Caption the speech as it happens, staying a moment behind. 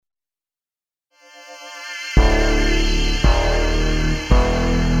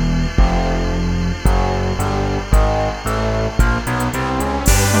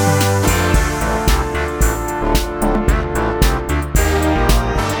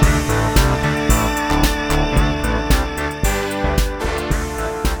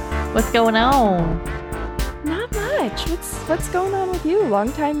What's going on? Not much. What's going on with you?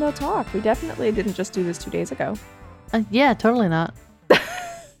 Long time no talk. We definitely didn't just do this 2 days ago. Yeah, totally not.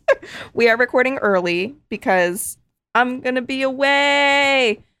 We are recording early because I'm gonna be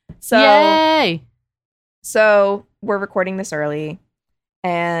away. Yay! So we're recording this early,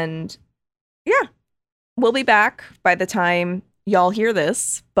 and yeah, we'll be back by the time y'all hear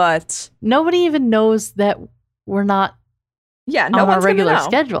this. But Nobody even knows that we're not yeah, on our regular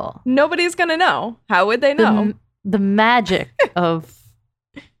schedule. Nobody's gonna know. How would they know? The magic of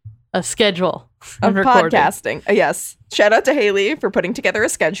a schedule Of and recording. podcasting. Yes. Shout out to Haley for putting together a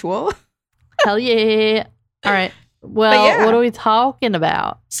schedule. Hell yeah! All right. Well, yeah. What are we talking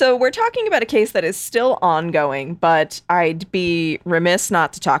about? So we're talking about a case that is still ongoing, but I'd be remiss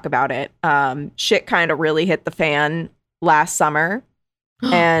not to talk about it. Shit kind of really hit the fan last summer.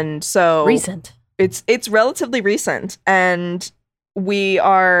 And so Recent. It's relatively recent. And we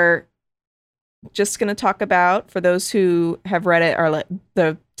are just going to talk about, for those who have read it or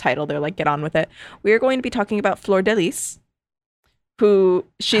the title, they're like, get on with it. We are going to be talking about Flor de Lis, who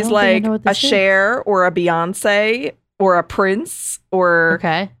she's like a Cher or a Beyonce or a Prince or,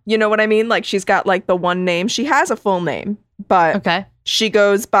 you know what I mean? Like she's got like the one name. She has a full name, but she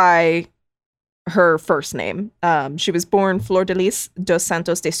goes by her first name. She was born Flor de Lis dos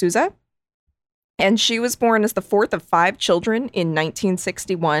Santos de Souza. And she was born as the fourth of 5 children in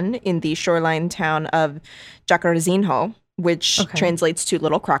 1961 in the shoreline town of Jacarezinho, which translates to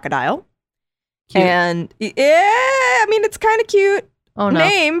Little Crocodile. Cute. And yeah, I mean, it's kind of cute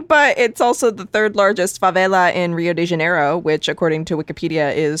name, but it's also the 3rd largest favela in Rio de Janeiro, which, according to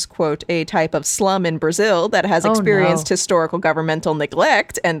Wikipedia, is, quote, a type of slum in Brazil that has experienced historical governmental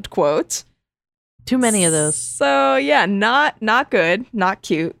neglect, end quote. Too many of those. So yeah, not good, not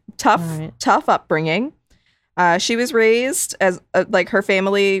cute. Tough upbringing. She was raised as her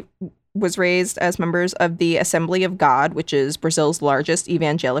family was raised as members of the Assembly of God, which is Brazil's largest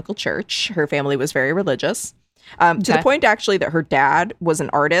evangelical church. Her family was very religious, to the point actually that her dad was an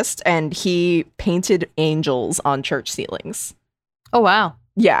artist and he painted angels on church ceilings. Oh wow.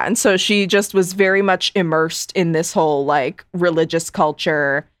 Yeah, and so she just was very much immersed in this whole like religious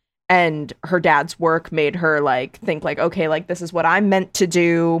culture. And her dad's work made her like think like, okay, like this is what I'm meant to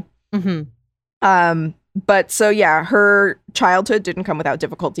do. Mm-hmm. But so yeah, her childhood didn't come without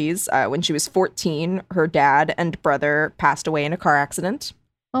difficulties. When she was 14, her dad and brother passed away in a car accident.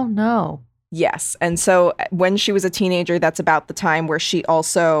 Oh no. Yes, and so when she was a teenager, that's about the time where she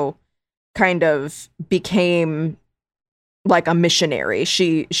also kind of became like a missionary.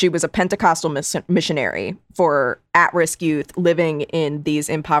 She was a Pentecostal missionary for at-risk youth living in these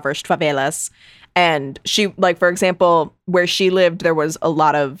impoverished favelas. And she, like, for example, where she lived, there was a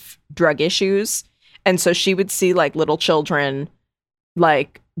lot of drug issues. And so she would see like little children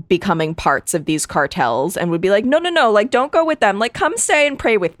like becoming parts of these cartels and would be like, no, like, don't go with them. Like, come stay and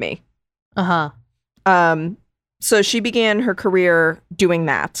pray with me. So she began her career doing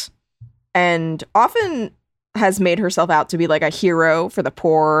that and often has made herself out to be like a hero for the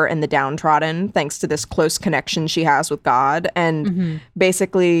poor and the downtrodden, thanks to this close connection she has with God. And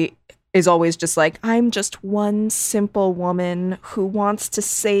basically is always just like, I'm just one simple woman who wants to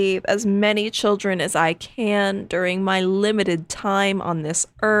save as many children as I can during my limited time on this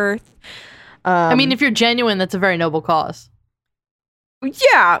earth. I mean, if you're genuine, that's a very noble cause.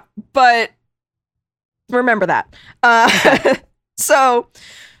 Yeah, but remember that. So,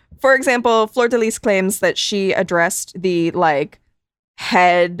 for example, Flor de Lis claims that she addressed the like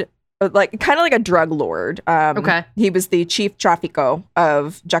head, like kind of like a drug lord. He was the chief trafico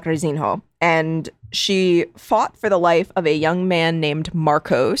of Jacarezinho, and she fought for the life of a young man named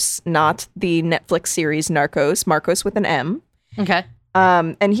Marcos, not the Netflix series Narcos, Marcos with an M.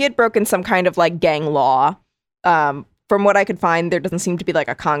 And he had broken some kind of like gang law. From what I could find, there doesn't seem to be like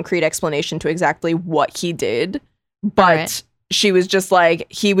a concrete explanation to exactly what he did, but she was just like,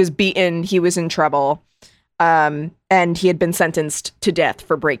 he was beaten, he was in trouble, and he had been sentenced to death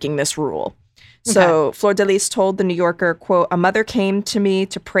for breaking this rule. So Flor de Lis told the New Yorker, quote, a mother came to me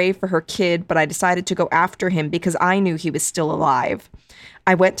to pray for her kid, but I decided to go after him because I knew he was still alive.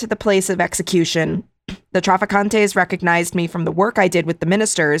 I went to the place of execution. The traficantes recognized me from the work I did with the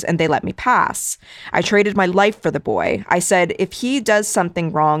ministers, and they let me pass. I traded my life for the boy. I said, if he does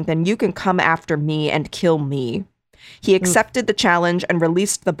something wrong, then you can come after me and kill me. He accepted the challenge and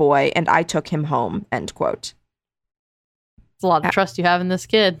released the boy, and I took him home, end quote. It's a lot of trust you have in this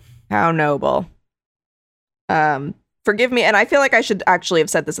kid. How noble. Forgive me, and I feel like I should actually have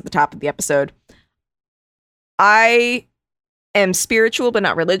said this at the top of the episode. I am spiritual, but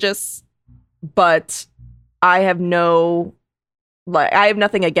not religious. But I have no like, I have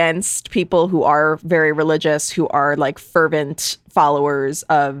nothing against people who are very religious, who are like fervent followers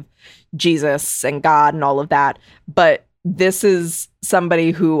of Jesus and God and all of that. But this is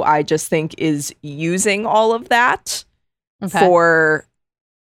somebody who I just think is using all of that for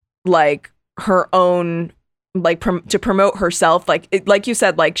like her own, like to promote herself. Like like you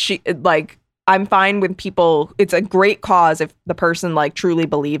said, like I'm fine with people. It's a great cause if the person like truly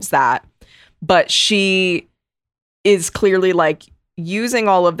believes that, but she is clearly like using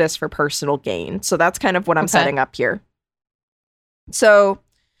all of this for personal gain. So that's kind of what I'm setting up here. So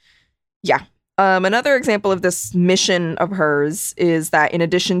yeah. Another example of this mission of hers is that in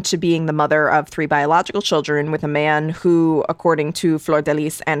addition to being the mother of 3 biological children with a man who, according to Flor de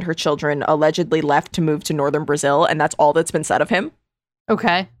Lis and her children, allegedly left to move to northern Brazil, and that's all that's been said of him.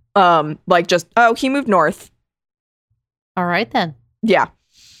 Okay. Like just, he moved north. All right then. Yeah.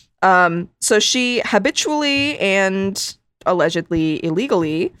 So she habitually and allegedly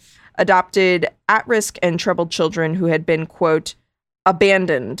illegally adopted at-risk and troubled children who had been, quote,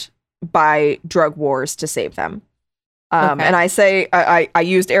 abandoned by drug wars to save them. And I say, I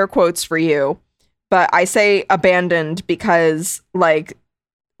used air quotes for you, but I say abandoned because like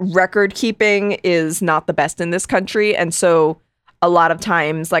record keeping is not the best in this country. And so a lot of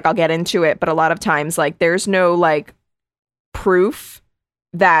times, like I'll get into it, but a lot of times like there's no like proof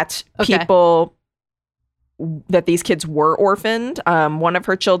that that these kids were orphaned. One of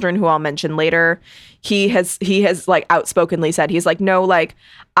her children, who I'll mention later, he has like outspokenly said, he's like, no, like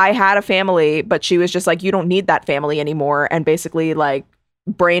I had a family, but she was just like, you don't need that family anymore. And basically like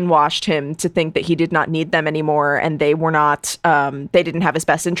brainwashed him to think that he did not need them anymore. And they were not, they didn't have his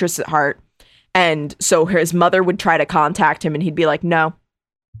best interests at heart. And so his mother would try to contact him and he'd be like, no.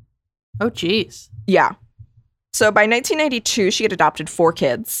 Oh, geez. Yeah. So by 1992, she had adopted 4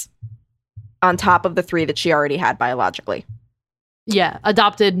 kids on top of the 3 that she already had biologically. Yeah,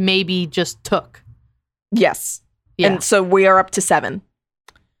 adopted, maybe just took. Yes. Yeah. And so we are up to 7.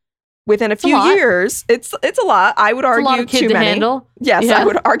 Within a few years, it's a lot. I would argue a lot of too to many. Handle. Yes, yeah. I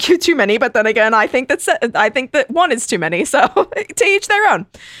would argue too many, but then again, I think that 1 is too many. So to each their own.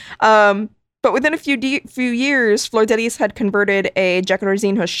 But within a few years, Flor de Lis had converted a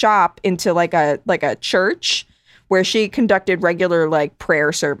Jacarandinho shop into like a church, where she conducted regular like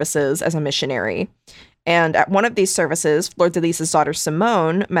prayer services as a missionary. And at one of these services, Flor de Lis's daughter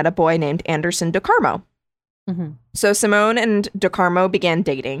Simone met a boy named Anderson de Carmo. Mm-hmm. So Simone and de Carmo began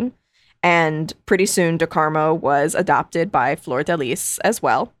dating, and pretty soon de Carmo was adopted by Flor de Lis as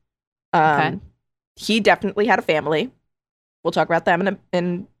well. He definitely had a family. We'll talk about them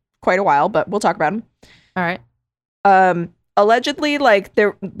in quite a while, but we'll talk about him. All right. Allegedly, like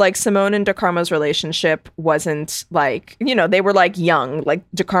Simone and de Carmo's relationship wasn't like, they were like young. Like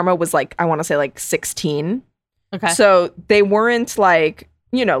de Carmo was like, I want to say like 16. Okay. So they weren't like,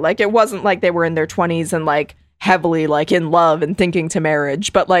 like it wasn't like they were in their 20s and like heavily like in love and thinking to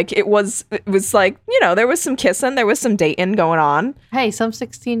marriage. But like it was like, there was some kissing, there was some dating going on. Hey, some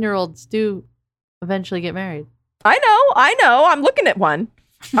 16-year-olds do eventually get married. I know. I'm looking at one.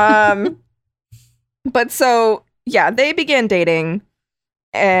 But so yeah, they began dating,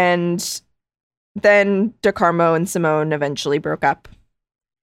 and then de Carmo and Simone eventually broke up.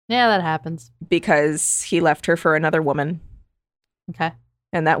 Yeah, that happens. Because he left her for another woman. Okay.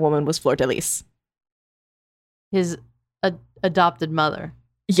 And that woman was Flor de Lis. His adopted mother.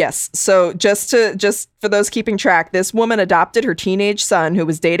 Yes. So just for those keeping track, this woman adopted her teenage son who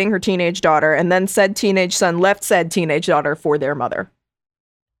was dating her teenage daughter, and then said teenage son left said teenage daughter for their mother.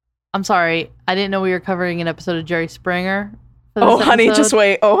 I'm sorry. I didn't know we were covering an episode of Jerry Springer. Oh, honey, just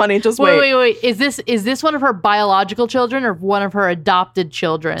wait. Wait. Is this one of her biological children or one of her adopted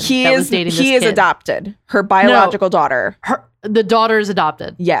children? He is adopted. Her biological daughter. The daughter is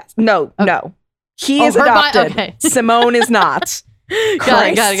adopted. Yes. No. He is adopted. Okay. Simone is not.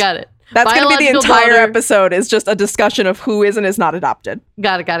 Got it. That's going to be the entire episode, is just a discussion of who is and is not adopted.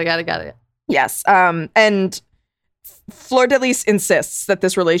 Got it. Yes. And Flor de Lis insists that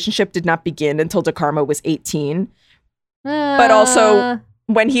this relationship did not begin until de Carmo was 18. But also,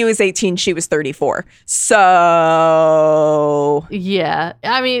 when he was 18, she was 34. So yeah,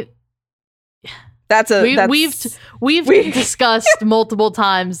 I mean, we've discussed multiple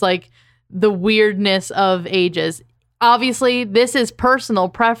times like the weirdness of ages. Obviously, this is personal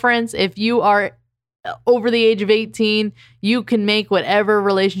preference. If you are over the age of 18, you can make whatever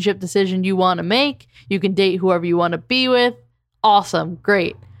relationship decision you want to make. You can date whoever you want to be with. Awesome.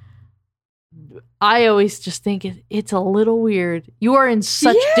 Great. I always just think it's a little weird. You are in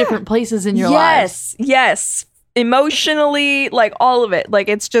such different places in your lives. Yes. emotionally, like all of it. Like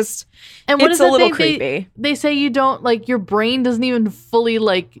it's just, And what it's is a that little thing creepy. They say you don't, like, your brain doesn't even fully,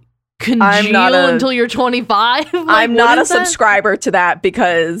 like, congeal I'm not until you're 25. Like, I'm what not a is that? subscriber to that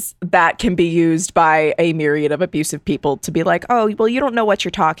because that can be used by a myriad of abusive people to be like, oh, well, you don't know what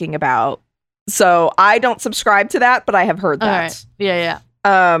you're talking about. So I don't subscribe to that, but I have heard All that. right.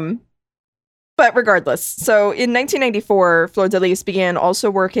 Yeah. But regardless, so in 1994, Fleur de Lis began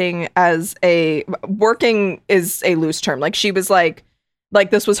also working is a loose term. Like she was like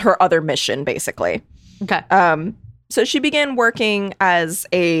this was her other mission, basically. Okay. So she began working as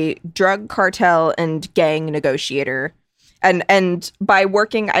a drug cartel and gang negotiator. And by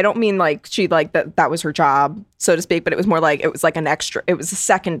working, I don't mean like she like that was her job, so to speak, but it was more like it was like an extra, it was a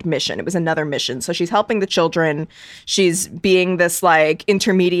second mission. It was another mission. So she's helping the children. She's being this like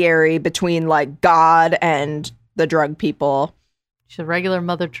intermediary between like God and the drug people. She's a regular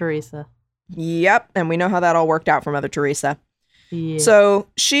Mother Teresa. Yep. And we know how that all worked out for Mother Teresa. Yeah. So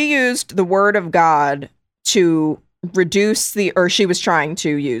she used the word of God to she was trying to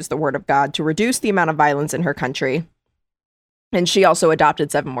use the word of God to reduce the amount of violence in her country. And she also adopted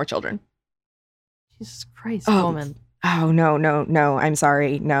 7 more children. Jesus Christ, woman. Oh, no. I'm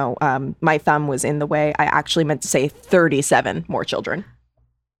sorry. No, my thumb was in the way. I actually meant to say 37 more children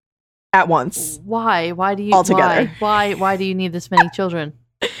at once. Why? Why do you Altogether. Why do you need this many children?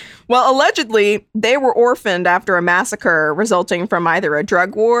 Well, allegedly, they were orphaned after a massacre resulting from either a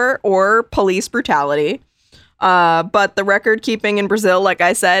drug war or police brutality. But the record keeping in Brazil, like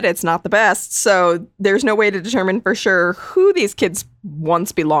I said, it's not the best. So there's no way to determine for sure who these kids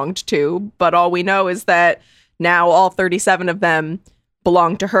once belonged to. But all we know is that now all 37 of them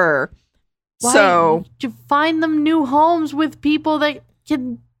belong to her. Why So you find them new homes with people that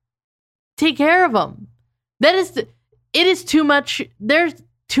can take care of them. It is too much. There's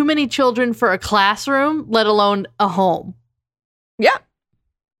too many children for a classroom, let alone a home. yeah.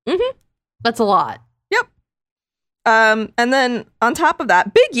 Mm-hmm. That's a lot. And then on top of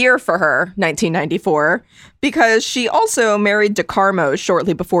that, big year for her, 1994, because she also married DeCarmo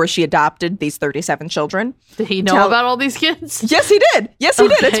shortly before she adopted these 37 children. Did he know about all these kids? Yes, he did. Yes, he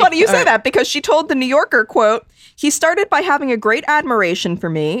did. It's Okay, funny you all say right. that because she told the New Yorker, quote, "He started by having a great admiration for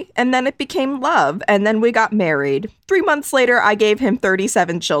me, and then it became love, and then we got married. 3 months later, I gave him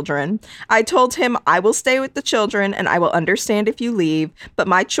 37 children. I told him I will stay with the children, and I will understand if you leave, but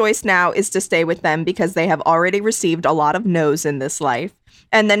my choice now is to stay with them because they have already received a lot of no's in this life."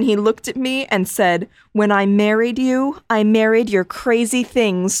 And then he looked at me and said, "When I married you, I married your crazy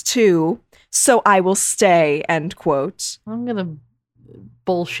things too. So I will stay," end quote. I'm gonna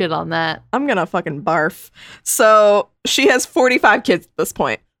bullshit on that. I'm gonna fucking barf. So she has 45 kids at this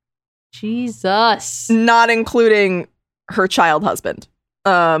point, Jesus. not including her child husband.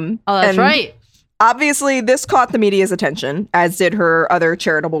 Oh, that's and right. Obviously, this caught the media's attention, as did her other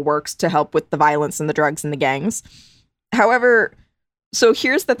charitable works to help with the violence and the drugs and the gangs. However, so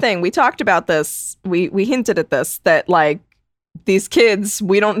here's the thing. We talked about this. We hinted at this, that like these kids,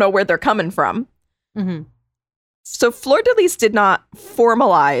 we don't know where they're coming from. Mm-hmm. So Fleur de Lis did not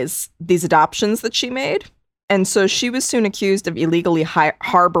formalize these adoptions that she made. And so she was soon accused of illegally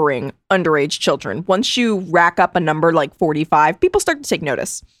harboring underage children. Once you rack up a number like 45, people start to take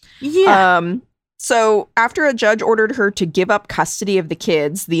notice. Yeah. So after a judge ordered her to give up custody of the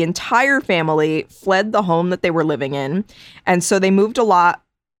kids, the entire family fled the home that they were living in. And so they moved a lot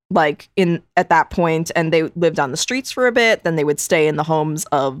like at that point, and they lived on the streets for a bit. Then they would stay in the homes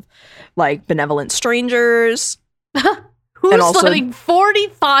of like benevolent strangers. Who's and also- letting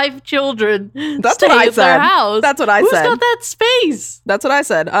 45 children That's stay what I at their said. house? That's what I Who's said. got that space? That's what I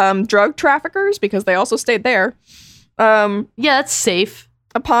said. Drug traffickers, because they also stayed there. Yeah, that's safe.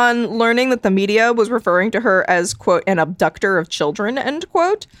 Upon learning that the media was referring to her as, quote, an abductor of children, end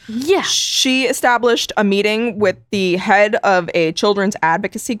quote, Yeah. she established a meeting with the head of a children's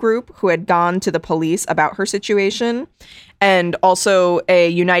advocacy group who had gone to the police about her situation, and also a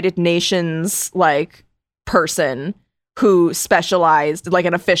United Nations, like, person who specialized, like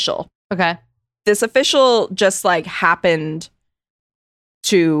an official. Okay. This official just, like, happened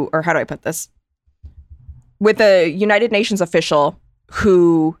to, or how do I put this? With a United Nations official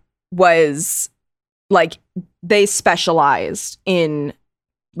who was like, they specialized in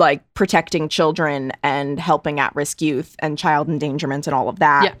like protecting children and helping at-risk youth and child endangerment and all of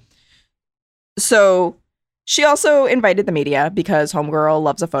that. Yeah. So she also invited the media because Homegirl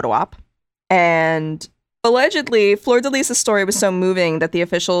loves a photo op. And allegedly, Fleur de Lis' story was so moving that the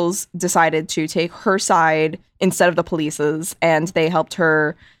officials decided to take her side instead of the police's, and they helped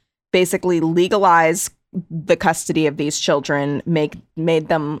her basically legalize the custody of these children, made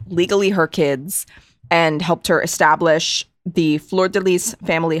them legally her kids, and helped her establish the Fleur de Lis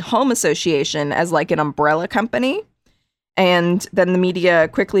Family Home Association as like an umbrella company. And then the media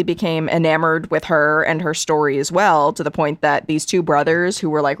quickly became enamored with her and her story as well, to the point that these two brothers, who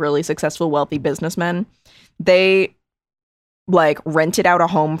were like really successful, wealthy businessmen, they like rented out a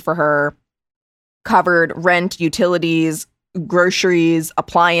home for her, covered rent, utilities, groceries,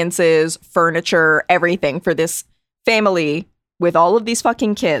 appliances, furniture, everything for this family with all of these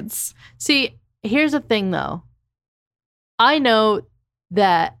fucking kids. See, here's the thing though. I know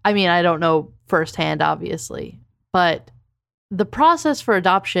that, I mean, I don't know firsthand, obviously, but the process for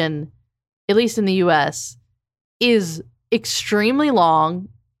adoption, at least in the US, is extremely long,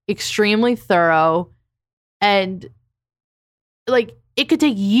 extremely thorough, and like it could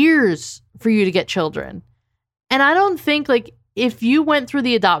take years for you to get children. And I don't think like if you went through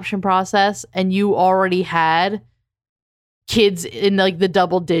the adoption process and you already had kids in like the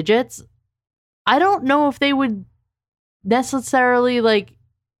double digits, I don't know if they would necessarily like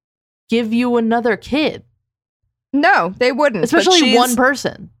give you another kid. No, they wouldn't. Especially one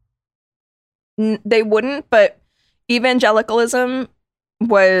person. They wouldn't, but evangelicalism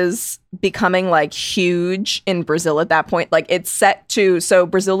was becoming like huge in Brazil at that point. Like it's set to, so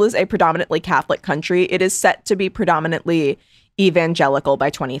Brazil is a predominantly Catholic country. It is set to be predominantly evangelical by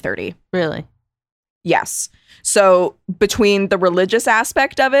 2030. Really? Yes. So between the religious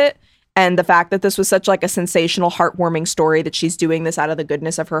aspect of it and the fact that this was such like a sensational, heartwarming story that she's doing this out of the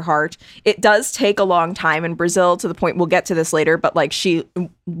goodness of her heart, it does take a long time in Brazil, to the point, we'll get to this later, but like she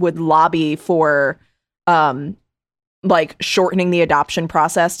would lobby for like shortening the adoption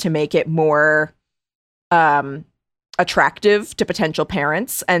process to make it more attractive to potential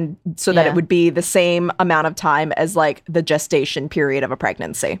parents, and so that it would be the same amount of time as like the gestation period of a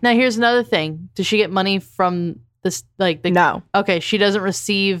pregnancy. Now here's another thing. Does she get money from this? Like no. Okay, she doesn't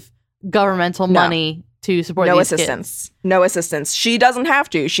receive governmental money to support these assistance. Kids. No assistance. She doesn't have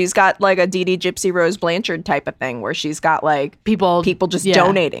to. She's got like a Dee Dee Gypsy Rose Blanchard type of thing where she's got like people just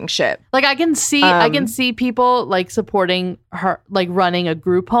donating shit. Like I can see people like supporting her, like running a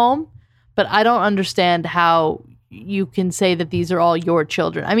group home, but I don't understand how you can say that these are all your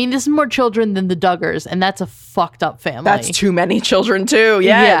children. I mean, this is more children than the Duggars, and that's a fucked up family. That's too many children too. Yes.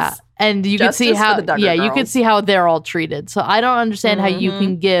 Yeah. And you can see how you can see how they're all treated. So I don't understand how you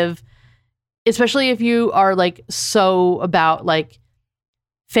can give, especially if you are like so about like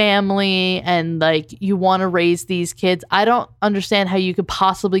family and like you want to raise these kids. I don't understand how you could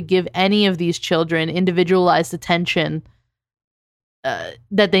possibly give any of these children individualized attention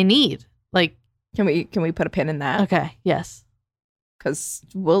that they need. Like, can we put a pin in that? Okay. Yes. Because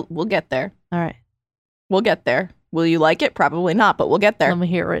we'll get there. All right. We'll get there. Will you like it? Probably not, but we'll get there. Let me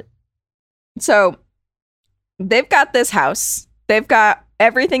hear it. So they've got this house. They've got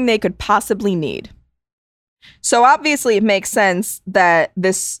everything they could possibly need. So obviously it makes sense that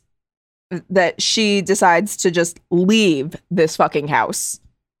she decides to just leave this fucking house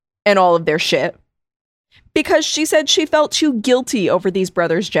and all of their shit because she said she felt too guilty over these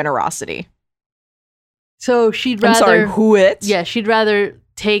brothers' generosity. So she'd rather... I'm sorry, who it? Yeah, she'd rather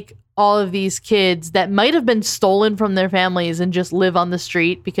take all of these kids that might have been stolen from their families and just live on the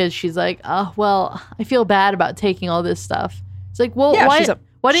street because she's like, oh, well, I feel bad about taking all this stuff. It's like, well, yeah,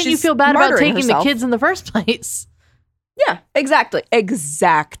 why didn't you feel bad about taking herself. The kids in the first place? Yeah, exactly.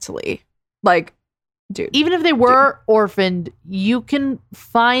 Like, dude. Even if they were orphaned, you can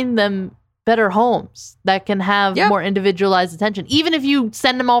find them better homes that can have more individualized attention, even if you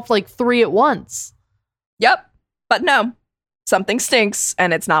send them off like 3 at once. Yep. But no, something stinks,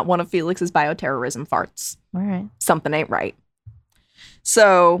 and it's not one of Felix's bioterrorism farts. All right. Something ain't right.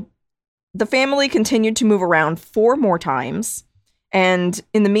 So the family continued to move around 4 more times. And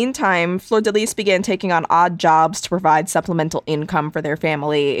in the meantime, Fleur de Lis began taking on odd jobs to provide supplemental income for their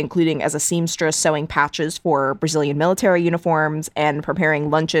family, including as a seamstress sewing patches for Brazilian military uniforms and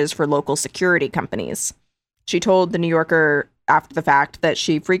preparing lunches for local security companies. She told The New Yorker after the fact that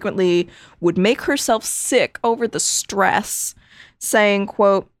she frequently would make herself sick over the stress, saying,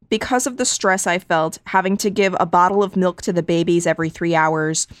 quote, "Because of the stress I felt, having to give a bottle of milk to the babies every 3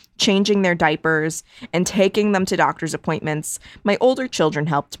 hours, changing their diapers, and taking them to doctor's appointments, my older children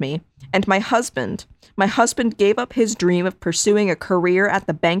helped me. And my husband gave up his dream of pursuing a career at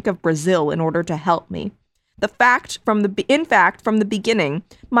the Bank of Brazil in order to help me. In fact, from the beginning,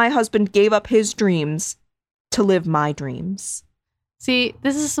 my husband gave up his dreams to live my dreams." See,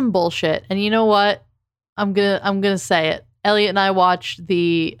 this is some bullshit. And you know what? I'm gonna say it. Elliot and I watched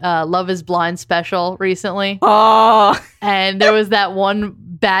the Love is Blind special recently. Oh. And there was that one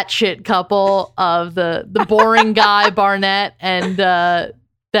batshit couple of the boring guy, Barnett, and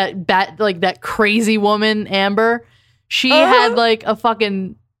that crazy woman, Amber. She had like a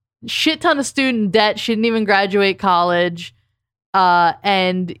fucking shit ton of student debt. She didn't even graduate college.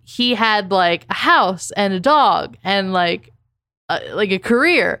 And he had like a house and a dog and like a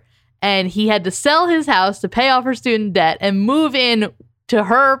career. And he had to sell his house to pay off her student debt and move in to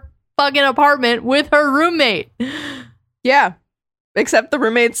her fucking apartment with her roommate. Yeah. Except the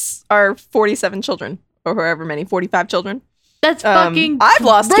roommates are 47 children or however many, 45 children. That's fucking I've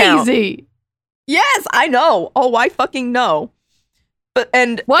lost crazy. Count. Yes, I know. Oh, I fucking know.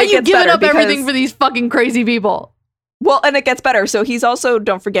 And why are you giving up everything for these fucking crazy people? Well, and it gets better. So he's also,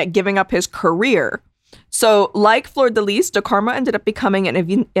 don't forget, giving up his career. So like Fleur de Lis, De Carmo ended up becoming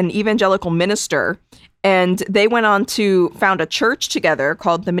an evangelical minister. And they went on to found a church together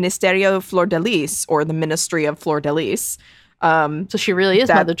called the Ministerio Flor de Lis, or the Ministry of Flor de Lis. So she really is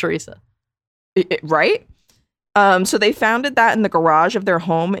Mother Teresa. Right? So they founded that in the garage of their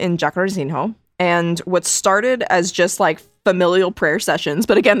home in Jacarezinho. And what started as just like familial prayer sessions,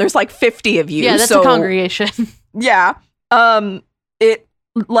 but again, there's like 50 of you. Yeah, that's a congregation. Yeah.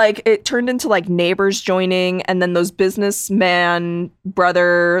 It turned into like neighbors joining, and then those businessman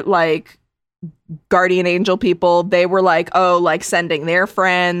brother, like guardian angel people, they were like, oh, like sending their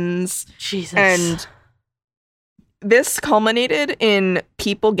friends. Jesus. And this culminated in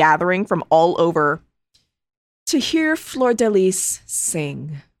people gathering from all over to hear Flor de Lis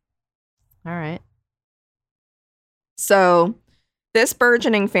sing. All right. So this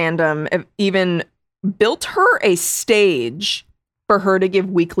burgeoning fandom even built her a stage for her to give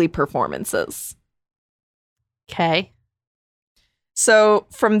weekly performances. Okay. So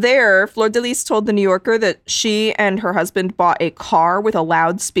from there, Flor de Lis told The New Yorker that she and her husband bought a car with a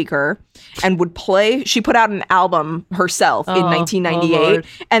loudspeaker and would play. She put out an album herself in 1998,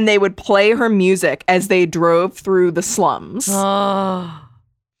 and they would play her music as they drove through the slums.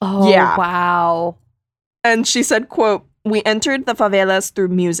 Oh, yeah. Wow. And she said, quote, "We entered the favelas through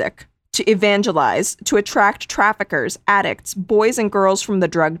music to evangelize, to attract traffickers, addicts, boys and girls from the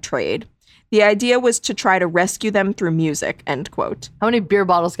drug trade. The idea was to try to rescue them through music," end quote. How many beer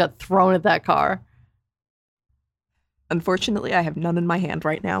bottles got thrown at that car? Unfortunately, I have none in my hand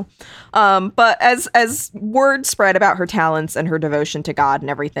right now. But as word spread about her talents and her devotion to God and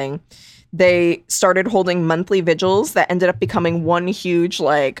everything, they started holding monthly vigils that ended up becoming one huge,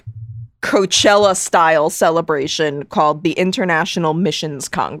 like, Coachella-style celebration called the International Missions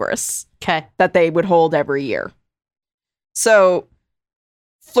Congress. Okay. That they would hold every year. So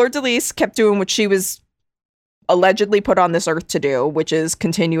Fleur de Lis kept doing what she was allegedly put on this earth to do, which is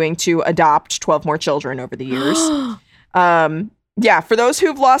continuing to adopt 12 more children over the years. Yeah, for those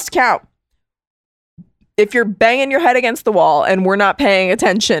who've lost count, if you're banging your head against the wall and we're not paying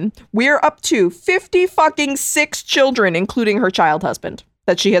attention, we're up to 56 children, including her child husband,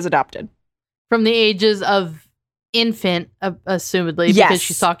 that she has adopted. From the ages of infant, assumedly, yes. because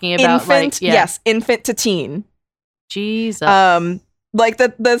she's talking about infant, yes, infant to teen. Jesus. Like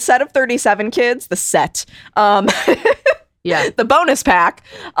the set of 37 kids, the set. Yeah. The bonus pack.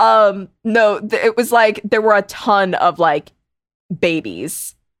 It was like there were a ton of like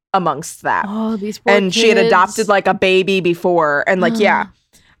babies amongst that. Oh, these poor and kids. She had adopted like a baby before, and like yeah.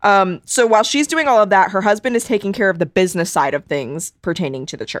 So while she's doing all of that, her husband is taking care of the business side of things pertaining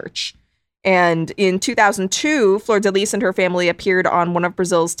to the church. And in 2002, Flor de Lis and her family appeared on one of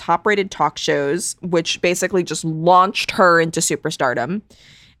Brazil's top-rated talk shows, which basically just launched her into superstardom.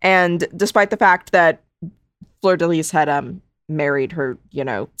 And despite the fact that Flor de Lis had married her,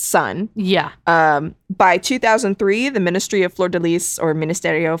 son. Yeah. By 2003, the Ministry of Flor de Lis, or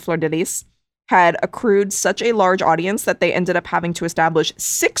Ministerio Flor de Lis, had accrued such a large audience that they ended up having to establish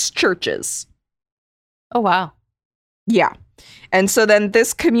 6 churches. Oh, wow. Yeah. And so then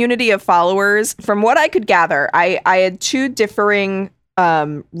this community of followers, from what I could gather, I had 2 differing,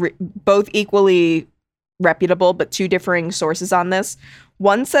 both equally reputable, but 2 differing sources on this.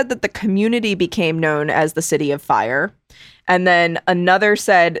 One said that the community became known as the City of Fire. And then another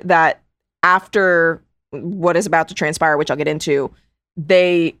said that after what is about to transpire, which I'll get into,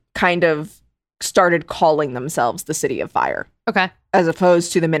 they kind of started calling themselves the City of Fire. Okay. As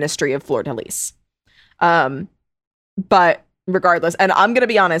opposed to the Ministry of Flor de Lis. But regardless, and I'm going to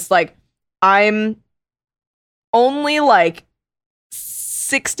be honest, like, I'm only like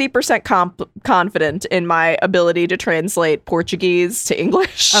 60% confident in my ability to translate Portuguese to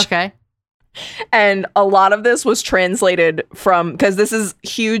English. Okay. And a lot of this was translated from, because this is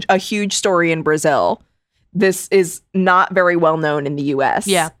a huge story in Brazil. This is not very well known in the US.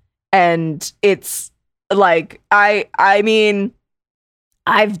 Yeah. And it's like, I mean,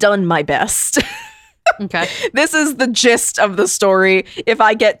 I've done my best. Okay. This is the gist of the story. If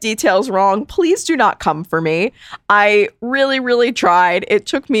I get details wrong, please do not come for me. I really, really tried. It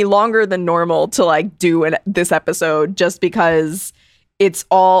took me longer than normal to like do this episode just because it's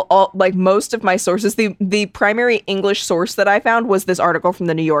all like most of my sources. The primary English source that I found was this article from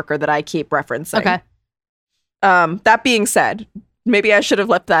the New Yorker that I keep referencing. Okay. That being said, maybe I should have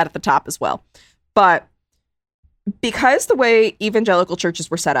left that at the top as well. But because the way evangelical churches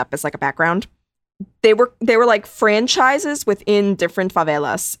were set up as like a background, they were like franchises within different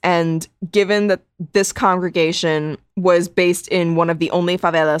favelas. And given that this congregation was based in one of the only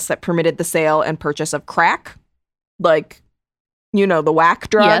favelas that permitted the sale and purchase of crack, like, you know, the whack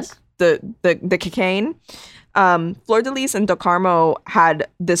drug, Yes. the cocaine, Flor de Lis and Do Carmo had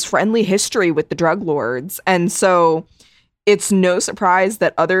this friendly history with the drug lords. And so it's no surprise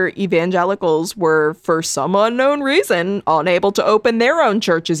that other evangelicals were, for some unknown reason, unable to open their own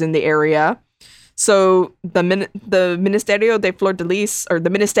churches in the area. So the Ministerio de Flor de Lis, or the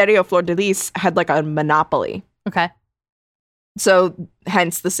Ministerio Flor de Lis, had like a monopoly. Okay. So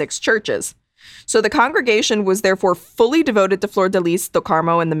hence the 6 churches. So the congregation was therefore fully devoted to Flor de Lis, Do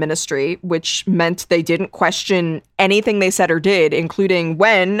Carmo, and the ministry, which meant they didn't question anything they said or did, including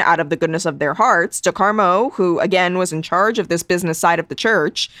when, out of the goodness of their hearts, Do Carmo, who again was in charge of this business side of the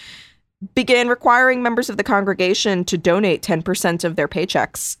church, began requiring members of the congregation to donate 10% of their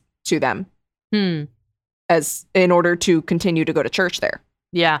paychecks to them as in order to continue to go to church there.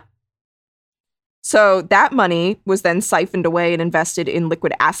 Yeah. So that money was then siphoned away and invested in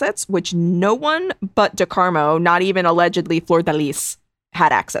liquid assets, which no one but Do Carmo, not even allegedly Flor de Lis,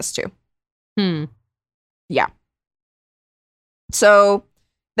 had access to. Yeah. So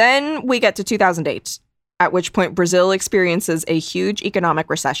then we get to 2008, at which point Brazil experiences a huge economic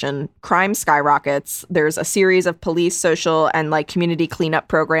recession. Crime skyrockets. There's a series of police, social, and like community cleanup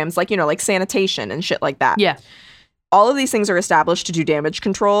programs, like, you know, like sanitation and shit like that. Yeah. All of these things are established to do damage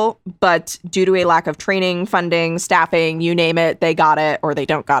control, but due to a lack of training, funding, staffing, you name it, they got it, or they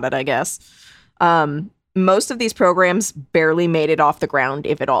don't got it, I guess. Most of these programs barely made it off the ground,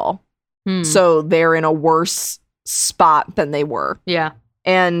 if at all. So they're in a worse spot than they were. Yeah.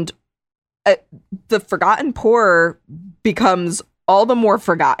 And the forgotten poor becomes all the more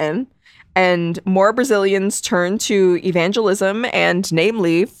forgotten, and more Brazilians turn to evangelism, and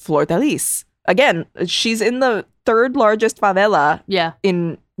namely Flor de Lis. Again, she's in the 3rd largest favela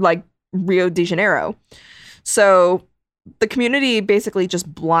in like Rio de Janeiro. So the community basically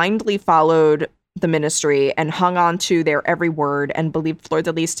just blindly followed the ministry and hung on to their every word and believed Flor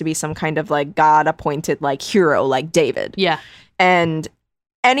de Lis to be some kind of like God appointed like hero like David. Yeah. And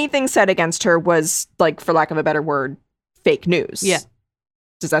anything said against her was, like, for lack of a better word, fake news. Yeah.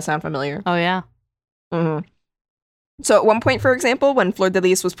 Does that sound familiar? Oh, yeah. Mm-hmm. So at one point, for example, when Flor de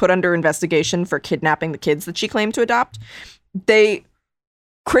Lis was put under investigation for kidnapping the kids that she claimed to adopt, they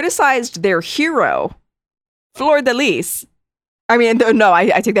criticized their hero, Flor de Lis. I mean, no,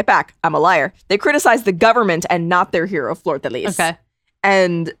 I take that back. I'm a liar. They criticized the government and not their hero, Flor de Lis. Okay.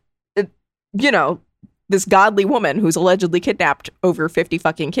 And, you know, this godly woman who's allegedly kidnapped over 50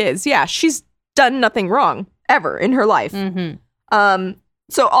 fucking kids. Yeah, she's done nothing wrong ever in her life.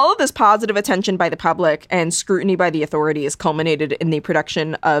 So all of this positive attention by the public and scrutiny by the authorities culminated in the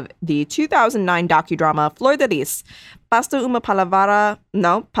production of the 2009 docudrama Flor de Lis, Basta uma palavra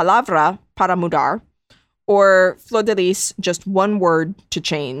para mudar, or Flor de Lis, Just One Word to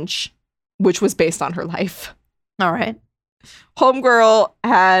Change, which was based on her life. All right. Homegirl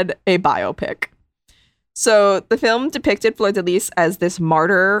had a biopic. So the film depicted Flor de Lis as this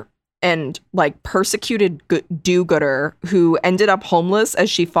martyr and like persecuted do-gooder who ended up homeless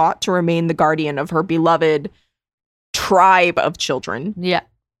as she fought to remain the guardian of her beloved tribe of children. Yeah.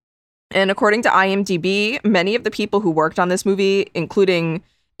 And according to IMDb, many of the people who worked on this movie, including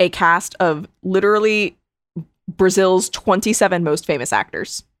a cast of literally Brazil's 27 most famous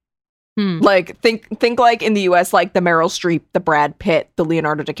actors. Like think like in the US, like the Meryl Streep, the Brad Pitt, the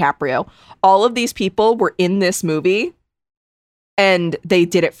Leonardo DiCaprio. All of these people were in this movie and they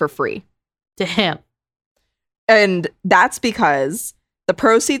did it for free. Damn. And that's because the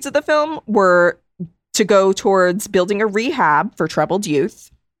proceeds of the film were to go towards building a rehab for troubled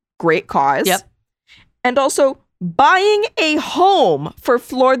youth. Great cause. Yep. And also buying a home for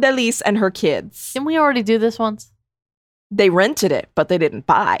Flor de Lis and her kids. Didn't we already do this once? They rented it, but they didn't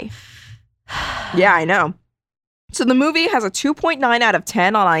buy. Yeah, I know. So the movie has a 2.9 out of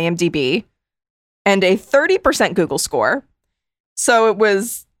 10 on IMDb and a 30% Google score. So it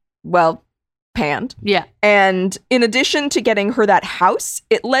was, well, panned. Yeah. And in addition to getting her that house,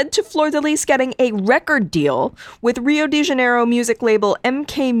 it led to Flor de Lis getting a record deal with Rio de Janeiro music label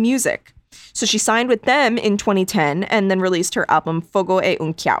MK Music. So she signed with them in 2010 and then released her album Fogo e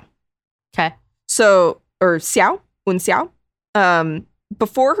un Xiao. Okay. So, or Xiao, un Xiao.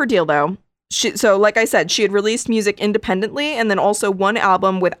 Before her deal, though, so like I said, she had released music independently and then also one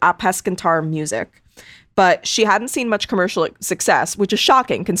album with Apes Cantar Music. But she hadn't seen much commercial success, which is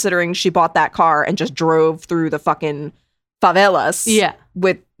shocking considering she bought that car and just drove through the fucking favelas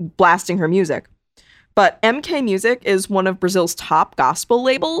with blasting her music. But MK Music is one of Brazil's top gospel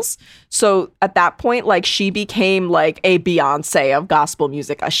labels. So at that point, like, she became like a Beyonce of gospel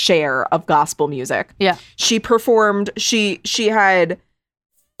music, a Cher of gospel music. Yeah. She performed, she had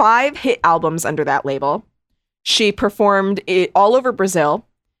 5 hit albums under that label. She performed it all over Brazil,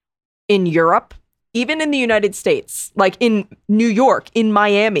 in Europe, even in the United States, like in New York, in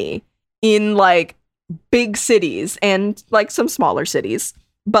Miami, in like big cities and like some smaller cities.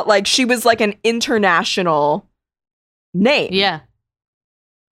 But like she was like an international name. Yeah.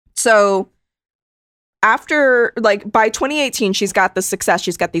 So after like by 2018, she's got the success.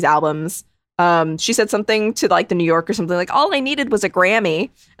 She's got these albums. She said something to like the New Yorker, something like, all I needed was a Grammy.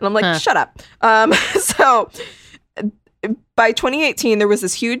 And I'm like, shut up. So by 2018, there was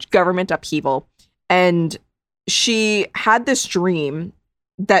this huge government upheaval. And she had this dream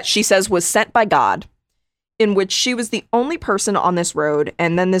that she says was sent by God, in which she was the only person on this road.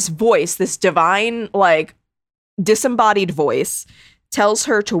 And then this voice, this divine, like disembodied voice, tells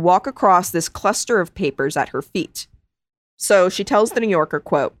her to walk across this cluster of papers at her feet. So she tells the New Yorker,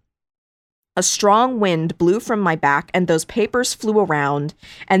 quote, "A strong wind blew from my back and those papers flew around.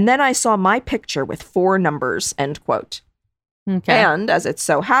 And then I saw my picture with 4 numbers," end quote. Okay. And as it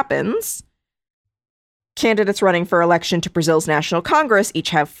so happens, candidates running for election to Brazil's National Congress each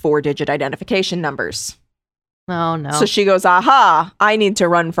have 4-digit identification numbers. Oh, no. So she goes, aha, I need to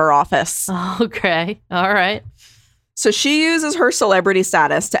run for office. Okay. All right. So she uses her celebrity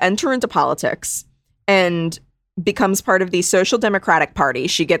status to enter into politics and becomes part of the Social Democratic Party.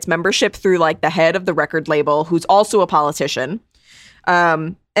 She gets membership through like the head of the record label, who's also a politician.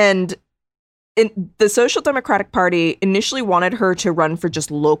 And the Social Democratic Party initially wanted her to run for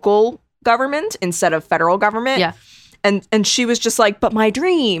just local government instead of federal government. Yeah. And she was just like, but my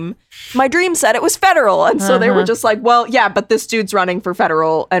dream said it was federal. And so they were just like, well, yeah, but this dude's running for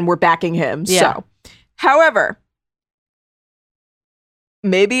federal and we're backing him. Yeah. So, however,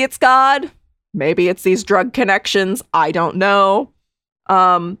 maybe it's God, maybe it's these drug connections. I don't know.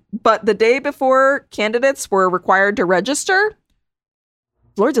 But the day before candidates were required to register,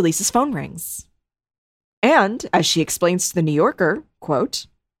 Fleur de Lis's phone rings. And as she explains to the New Yorker, quote,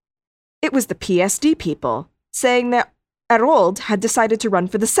 "It was the PSD people saying that Harold had decided to run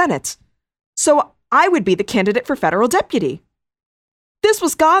for the Senate. So I would be the candidate for federal deputy. This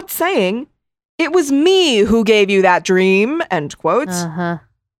was God saying, it was me who gave you that dream," end quote.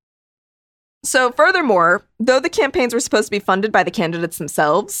 So furthermore, though the campaigns were supposed to be funded by the candidates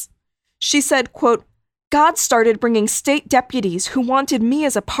themselves, she said, quote, "God started bringing state deputies who wanted me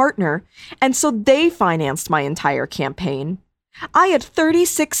as a partner, and so they financed my entire campaign. I had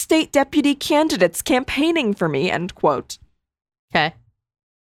 36 state deputy candidates campaigning for me," end quote. Okay.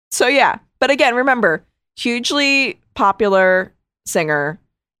 So yeah, but again, remember, hugely popular singer.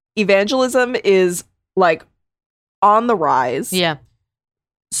 Evangelism is like on the rise. Yeah.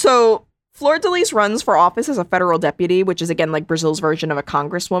 So Fleur de Lis runs for office as a federal deputy, which is again like Brazil's version of a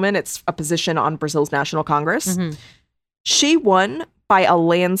congresswoman. It's a position on Brazil's National Congress. Mm-hmm. She won by a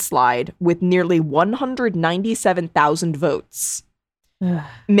landslide with nearly 197,000 votes,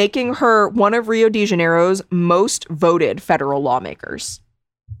 making her one of Rio de Janeiro's most voted federal lawmakers.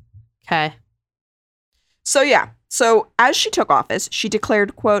 Okay. So yeah, so as she took office, she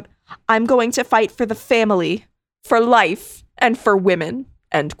declared, quote, "I'm going to fight for the family, for life, and for women,"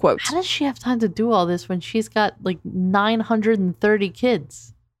 end quote. How does she have time to do all this when she's got like 930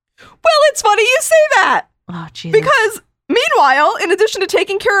 kids? Well, it's funny you say that. Oh, Jesus. Because meanwhile, in addition to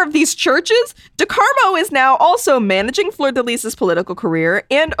taking care of these churches, DeCarmo is now also managing Fleur de Lis's political career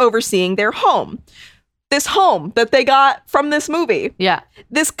and overseeing their home. This home that they got from this movie. Yeah.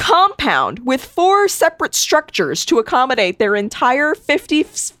 This compound with 4 separate structures to accommodate their entire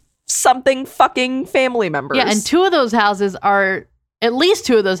 50-something fucking family members. Yeah, and at least 2 of those houses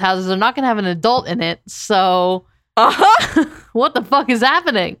are not going to have an adult in it. So what the fuck is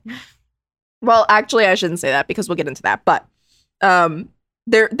happening? Well, actually, I shouldn't say that because we'll get into that. But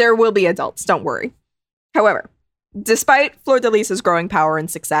there will be adults. Don't worry. However, despite Fleur de Lis's growing power and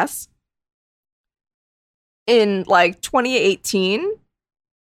success, in like 2018,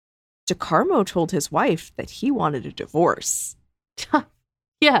 DeCarmo told his wife that he wanted a divorce.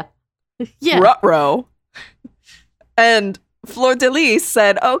 Yeah. Yeah. Ruh-roh. And Fleur de Lis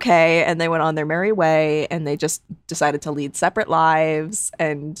said, okay, and they went on their merry way, and they just decided to lead separate lives,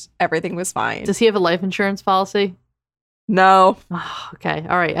 and everything was fine. Does he have a life insurance policy? No. Oh, okay.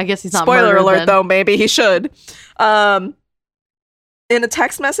 All right. I guess he's not Spoiler murdered, alert, then. though, maybe he should. In a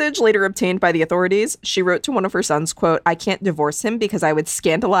text message later obtained by the authorities, she wrote to one of her sons, quote, I can't divorce him because I would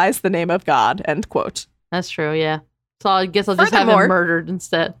scandalize the name of God, end quote. That's true, yeah. So I guess I'll just have him murdered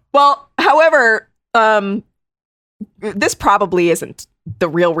instead. Well, however, this probably isn't the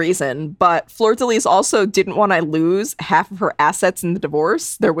real reason, but Fleur de Lis also didn't want to lose half of her assets in the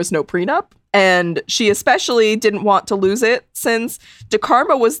divorce. There was no prenup. And she especially didn't want to lose it since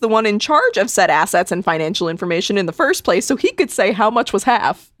DeCarmo was the one in charge of said assets and financial information in the first place, so he could say how much was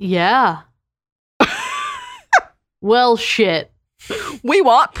half. Yeah. Well, shit. We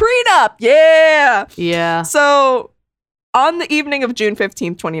want prenup. Yeah. Yeah. So on the evening of June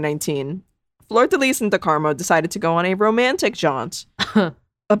 15th, 2019, Fleur de Lis and DeCarmo decided to go on a romantic jaunt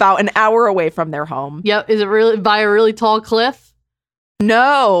about an hour away from their home. Yep. Is it really by a really tall cliff?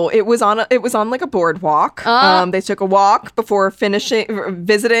 No, it was on like a boardwalk. They took a walk before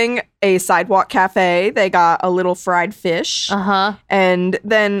visiting a sidewalk cafe. They got a little fried fish. And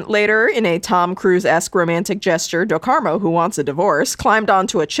then later, in a Tom Cruise-esque romantic gesture, DeCarmo, who wants a divorce, climbed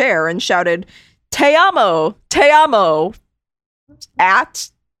onto a chair and shouted, "Te amo,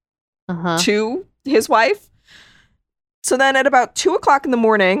 at to his wife. So then at about 2:00 in the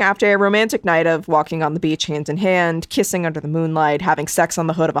morning, after a romantic night of walking on the beach hand in hand, kissing under the moonlight, having sex on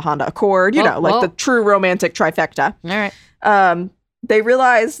the hood of a Honda Accord, the true romantic trifecta. All right. They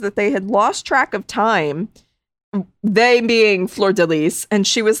realized that they had lost track of time, they being Fleur de Lis, and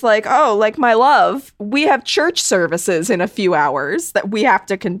she was like, oh, like, my love, we have church services in a few hours that we have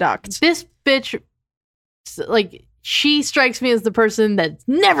to conduct. This bitch, like, she strikes me as the person that's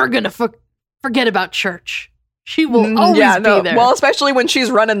never gonna forget about church. She will always be there. Well, especially when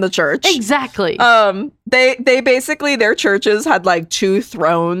she's running the church. Exactly. They basically, their churches had like two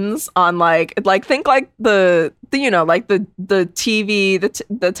thrones on like think like the like the TV,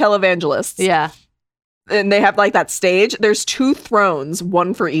 the televangelists. Yeah. And they have like that stage. There's two thrones,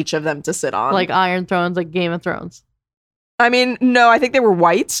 one for each of them to sit on. Like Iron Thrones, like Game of Thrones. I mean, no, I think they were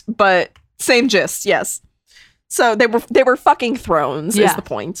white, but same gist, yes. So they were fucking thrones, is the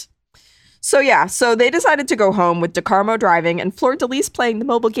point. So they decided to go home with DeCarmo driving and Fleur de Lis playing the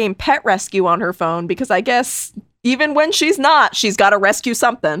mobile game Pet Rescue on her phone because I guess even when she's not, she's got to rescue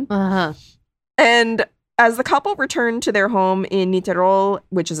something. And as the couple returned to their home in Niterol,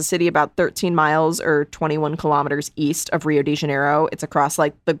 which is a city about 13 miles or 21 kilometers east of Rio de Janeiro, it's across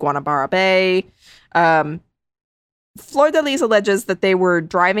like the Guanabara Bay. Fleur de Lis alleges that they were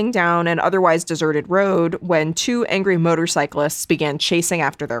driving down an otherwise deserted road when two angry motorcyclists began chasing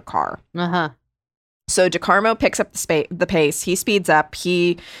after their car. So DeCarmo picks up the pace. He speeds up.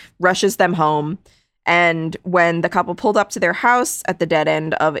 He rushes them home. And when the couple pulled up to their house at the dead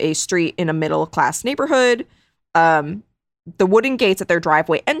end of a street in a middle-class neighborhood, the wooden gates at their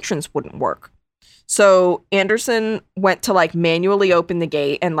driveway entrance wouldn't work. So Anderson went to like manually open the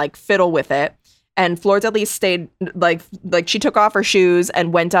gate and like fiddle with it. And Fleur de Lis stayed, like she took off her shoes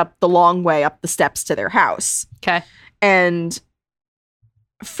and went up the long way up the steps to their house. Okay. And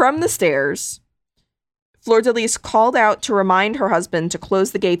from the stairs, Fleur de Lis called out to remind her husband to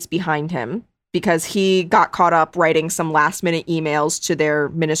close the gates behind him because he got caught up writing some last-minute emails to their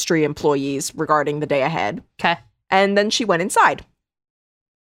ministry employees regarding the day ahead. Okay. And then she went inside.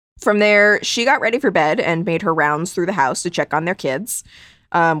 From there, she got ready for bed and made her rounds through the house to check on their kids.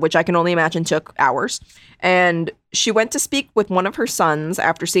 Which I can only imagine took hours. And she went to speak with one of her sons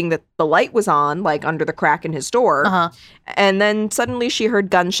after seeing that the light was on, like under the crack in his door. And then suddenly she heard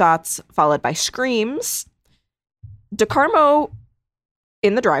gunshots followed by screams. DeCarmo,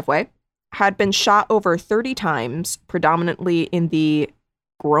 in the driveway, had been shot over 30 times, predominantly in the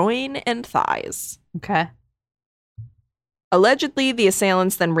groin and thighs. Okay. Allegedly, the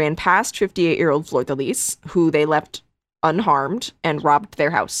assailants then ran past 58-year-old Fleur de Lis, who they left unharmed, and robbed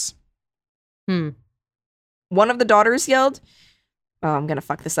their house. One of the daughters yelled, I'm gonna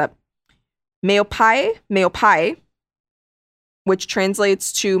fuck this up, Meopai, which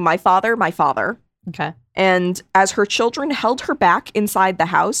translates to my father. Okay. And as her children held her back inside the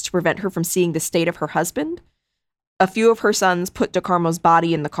house to prevent her from seeing the state of her husband, a few of her sons put DeCarmo's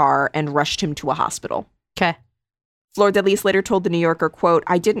body in the car and rushed him to a hospital. Okay. Fleur de Lis later told the New Yorker, quote,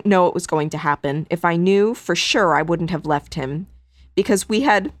 I didn't know it was going to happen. If I knew, for sure I wouldn't have left him. Because we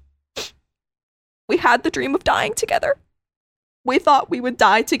had the dream of dying together. We thought we would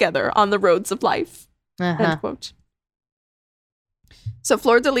die together on the roads of life. End quote. So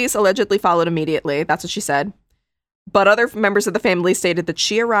Fleur de Lis allegedly followed immediately. That's what she said. But other members of the family stated that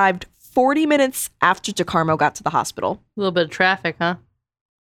she arrived 40 minutes after DeCarmo got to the hospital. A little bit of traffic, huh?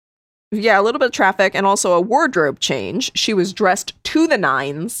 Yeah, a little bit of traffic and also a wardrobe change. She was dressed to the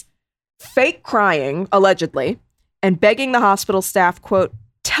nines, fake crying, allegedly, and begging the hospital staff, quote,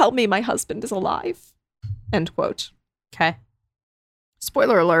 "Tell me my husband is alive," end quote. Okay.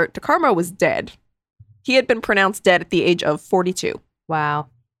 Spoiler alert, DeCarmo was dead. He had been pronounced dead at the age of 42. Wow.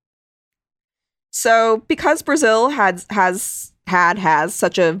 So, because Brazil has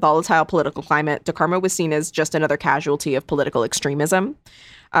such a volatile political climate, DeCarmo was seen as just another casualty of political extremism.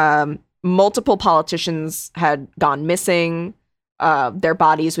 Multiple politicians had gone missing. Their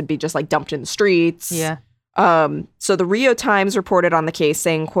bodies would be just like dumped in the streets. Yeah. So the Rio Times reported on the case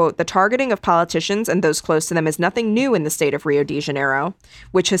saying, quote, "The targeting of politicians and those close to them is nothing new in the state of Rio de Janeiro,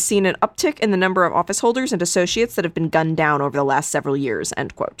 which has seen an uptick in the number of office holders and associates that have been gunned down over the last several years,"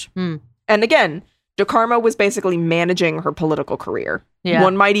 end quote. And again, DeCarmo was basically managing her political career. Yeah.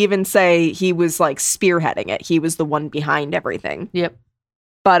 One might even say he was like spearheading it. He was the one behind everything. Yep.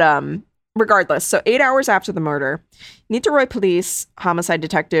 But regardless, so 8 hours after the murder, Niterói Police homicide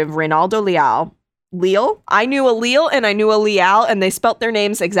detective Reynaldo Leal. I knew a Leal and I knew a Leal, and they spelt their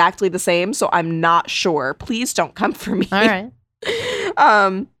names exactly the same, so I'm not sure. Please don't come for me. All right.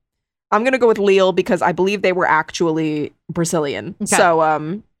 I'm going to go with Leal because I believe they were actually Brazilian. Okay.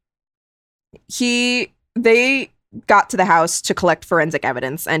 So they got to the house to collect forensic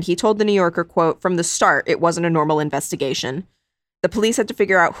evidence, and he told the New Yorker, quote, "From the start, it wasn't a normal investigation. The police had to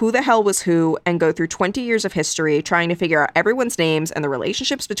figure out who the hell was who and go through 20 years of history trying to figure out everyone's names and the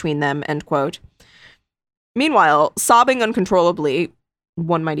relationships between them," end quote. Meanwhile, sobbing uncontrollably,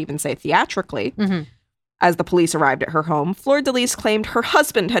 one might even say theatrically, as the police arrived at her home, Fleur de Lis claimed her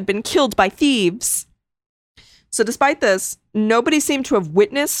husband had been killed by thieves. So despite this, nobody seemed to have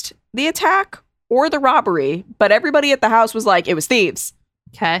witnessed the attack or the robbery, but everybody at the house was like, it was thieves.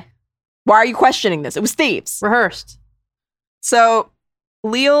 Okay. Why are you questioning this? It was thieves. Rehearsed. So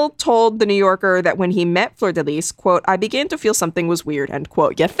Leal told the New Yorker that when he met Fleur de Lis, quote, "I began to feel something was weird," end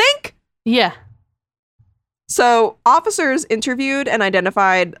quote. You think? Yeah. So officers interviewed and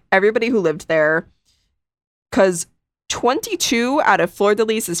identified everybody who lived there because 22 out of Fleur de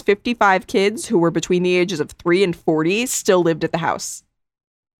Lis's 55 kids who were between the ages of 3 and 40 still lived at the house.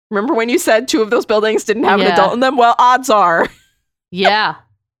 Remember when you said 2 of those buildings didn't have an adult in them? Well, odds are. Yeah.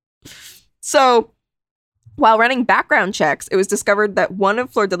 So while running background checks, it was discovered that one of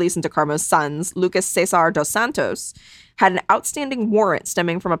Fleur de Lis and DeCarmo's sons, Lucas Cesar dos Santos, had an outstanding warrant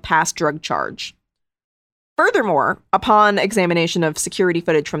stemming from a past drug charge. Furthermore, upon examination of security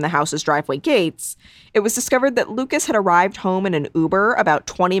footage from the house's driveway gates, it was discovered that Lucas had arrived home in an Uber about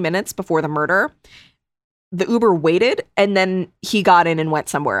 20 minutes before the murder. The Uber waited, and then he got in and went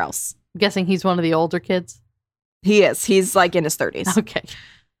somewhere else. I'm guessing he's one of the older kids. He is. He's like in his 30s. Okay.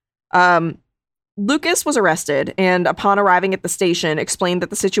 Lucas was arrested, and upon arriving at the station, explained that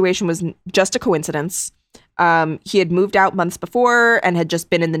the situation was just a coincidence. He had moved out months before and had just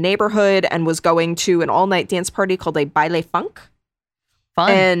been in the neighborhood and was going to an all-night dance party called a baile funk.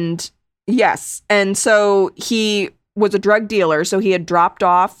 Fun. And yes. And so he was a drug dealer, so he had dropped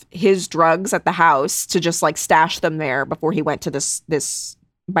off his drugs at the house to just like stash them there before he went to this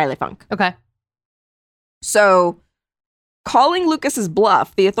baile funk. Okay. So calling Lucas's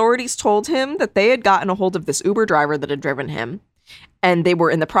bluff, the authorities told him that they had gotten a hold of this Uber driver that had driven him, and they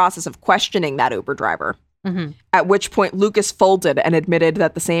were in the process of questioning that Uber driver. At which point Lucas folded and admitted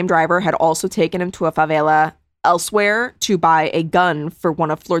that the same driver had also taken him to a favela elsewhere to buy a gun for one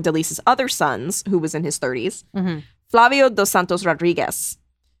of Fleur de Lis's other sons, who was in his 30s, Flavio dos Santos Rodriguez,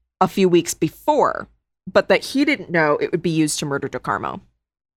 a few weeks before, but that he didn't know it would be used to murder DeCarmo.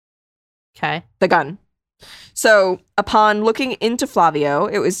 Okay. The gun. So upon looking into Flavio,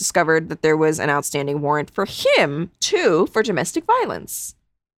 it was discovered that there was an outstanding warrant for him, too, for domestic violence.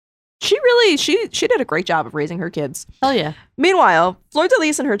 She did a great job of raising her kids. Hell yeah. Meanwhile, Fleur de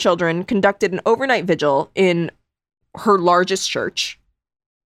Lis and her children conducted an overnight vigil in her largest church.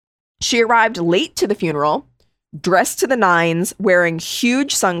 She arrived late to the funeral, dressed to the nines, wearing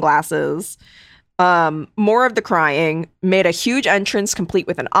huge sunglasses, more of the crying, made a huge entrance complete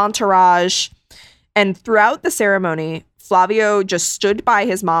with an entourage. And throughout the ceremony, Flavio just stood by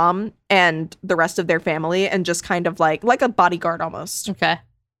his mom and the rest of their family and just kind of like a bodyguard almost. Okay.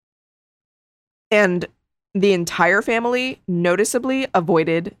 And the entire family noticeably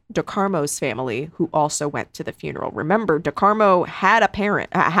avoided DeCarmo's family, who also went to the funeral. Remember, DeCarmo had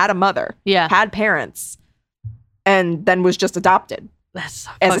a mother, had parents, and then was just adopted as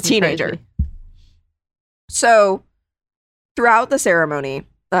a teenager. Crazy. So throughout the ceremony,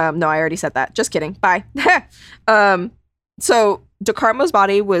 No, I already said that. Just kidding. Bye. So DeCarmo's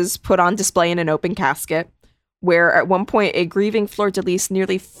body was put on display in an open casket, where at one point a grieving Fleur de Lis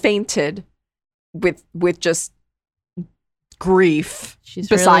nearly fainted with just grief She's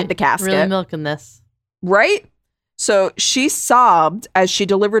beside really, the casket. really milking this. Right? So she sobbed as she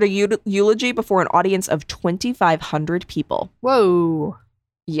delivered a eulogy before an audience of 2,500 people. Whoa.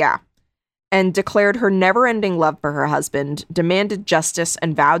 Yeah. And declared her never-ending love for her husband, demanded justice,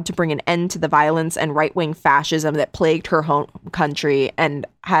 and vowed to bring an end to the violence and right-wing fascism that plagued her home country and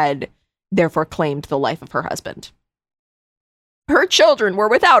had therefore claimed the life of her husband. Her children were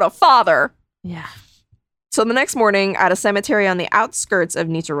without a father. Yeah. So the next morning, at a cemetery on the outskirts of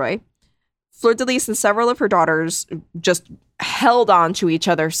Niteroi, Fleur de Lis and several of her daughters just held on to each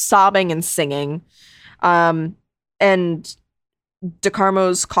other, sobbing and singing. And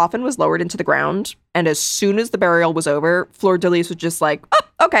DeCarmo's coffin was lowered into the ground. And as soon as the burial was over, Fleur de Lis was just like,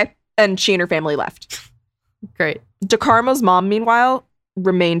 oh, okay. And she and her family left. Great. DeCarmo's mom, meanwhile,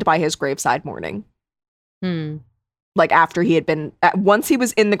 remained by his graveside mourning. Like after he had been, once he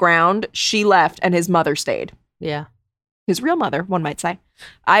was in the ground, she left and his mother stayed. Yeah. His real mother, one might say.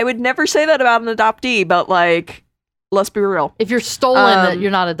 I would never say that about an adoptee, but like, let's be real. If you're stolen,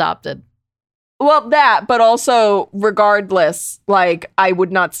 you're not adopted. Well, that, but also regardless, like I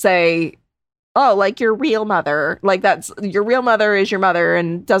would not say, oh, like your real mother. Like that's, your real mother is your mother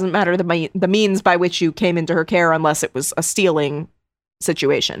and doesn't matter the means by which you came into her care unless it was a stealing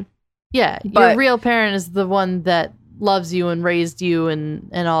situation. Yeah. Your real parent is the one that loves you and raised you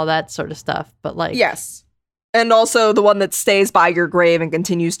and all that sort of stuff. But like, yes. And also the one that stays by your grave and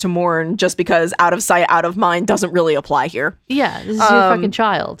continues to mourn just because out of sight, out of mind doesn't really apply here. Yeah, this is your fucking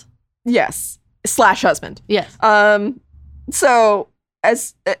child. Yes. / husband. Yes. So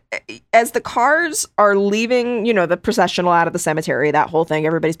as the cars are leaving, you know, the processional out of the cemetery, that whole thing,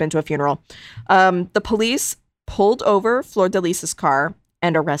 everybody's been to a funeral. The police pulled over Fleur de Lis's car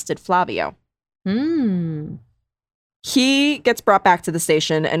and arrested Flavio. He gets brought back to the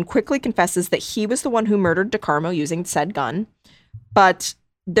station and quickly confesses that he was the one who murdered DeCarmo using said gun. But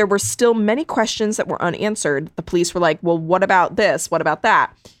there were still many questions that were unanswered. The police were like, well, what about this? What about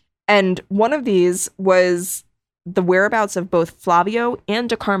that? And one of these was the whereabouts of both Flavio and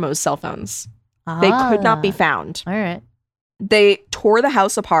DeCarmo's cell phones. They could not be found. All right. They tore the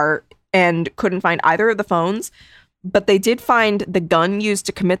house apart and couldn't find either of the phones. But they did find the gun used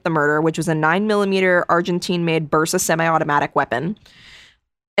to commit the murder, which was a 9mm Argentine-made Bersa semi-automatic weapon.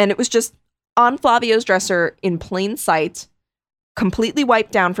 And it was just on Flavio's dresser in plain sight, completely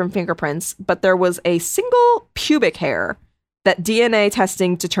wiped down from fingerprints, but there was a single pubic hair that DNA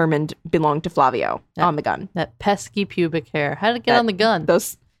testing determined belonged to Flavio on the gun. That pesky pubic hair. How did it get on the gun?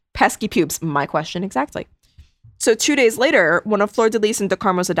 Those pesky pubes. My question exactly. So 2 days later, one of Fleur de Lis and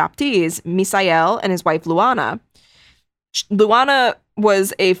DeCarmo's adoptees, Misael and his wife Luana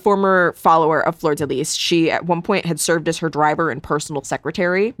was a former follower of Fleur de Lis. She, at one point, had served as her driver and personal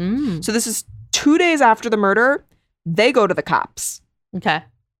secretary. So this is 2 days after the murder. They go to the cops. Okay.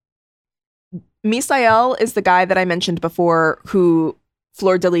 Misael is the guy that I mentioned before who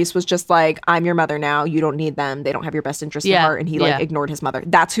Fleur de Lis was just like, I'm your mother now. You don't need them. They don't have your best interest at heart. And he ignored his mother.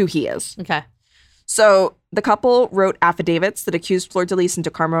 That's who he is. Okay. So the couple wrote affidavits that accused Fleur de Lis and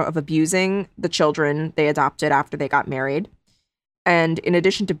DeCarmo of abusing the children they adopted after they got married. And in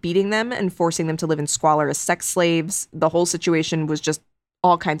addition to beating them and forcing them to live in squalor as sex slaves, the whole situation was just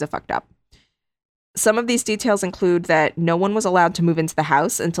all kinds of fucked up. Some of these details include that no one was allowed to move into the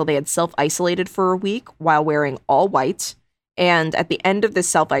house until they had self-isolated for a week while wearing all white. And at the end of this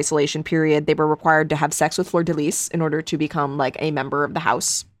self-isolation period, they were required to have sex with Fleur de Lis in order to become like a member of the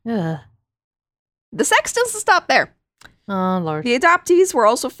house. The sex doesn't stop there. Oh, Lord. The adoptees were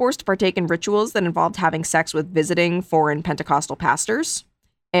also forced to partake in rituals that involved having sex with visiting foreign Pentecostal pastors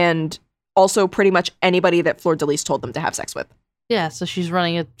and also pretty much anybody that Fleur de Lis told them to have sex with. Yeah, so she's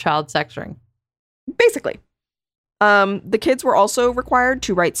running a child sex ring. Basically. The kids were also required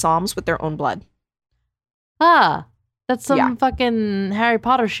to write psalms with their own blood. That's some fucking Harry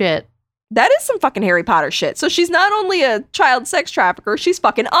Potter shit. That is some fucking Harry Potter shit. So she's not only a child sex trafficker, she's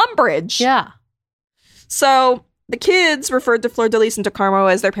fucking Umbridge. Yeah. So the kids referred to Fleur de Lis and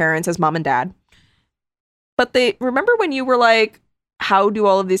DeCarmo as their parents, as mom and dad. But they remember when you were like, how do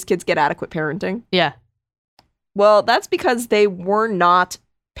all of these kids get adequate parenting? Yeah. Well, that's because they were not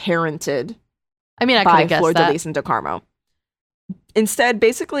parented. I mean, I could have guessed Fleur that. de Lis and DeCarmo. Instead,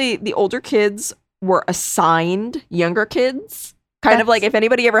 basically, the older kids were assigned younger kids. Kind of like if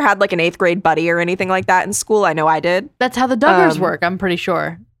anybody ever had like an 8th grade buddy or anything like that in school. I know I did. That's how the Duggars work, I'm pretty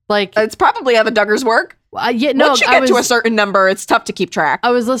sure. Like, It's probably how the Duggars work. yeah, no, Once you get to a certain number, it's tough to keep track. I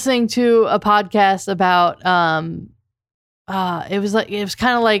was listening to a podcast about it was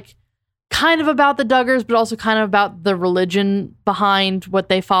kind of about the Duggars, but also kind of about the religion behind what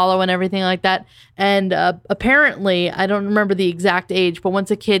they follow and everything like that. And apparently, I don't remember the exact age, but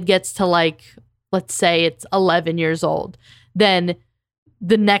once a kid gets to like, let's say it's 11 years old, then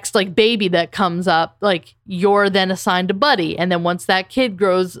the next like baby that comes up, like you're then assigned a buddy. And then once that kid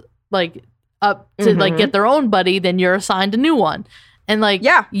grows like up to like get their own buddy, then you're assigned a new one. And like,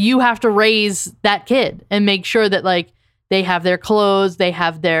 you have to raise that kid and make sure that like they have their clothes, they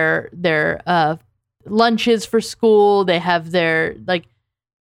have their lunches for school, they have their like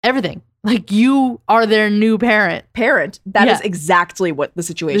everything. Like you are their new parent. That is exactly what the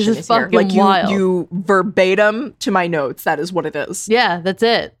situation is here. Like you verbatim to my notes. That is what it is. Yeah, that's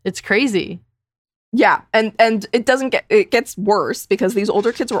it. It's crazy. Yeah, and it gets worse because these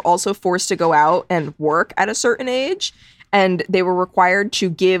older kids were also forced to go out and work at a certain age, and they were required to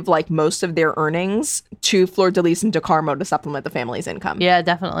give like most of their earnings to Fleur de Lis and DeCarmo to supplement the family's income. Yeah,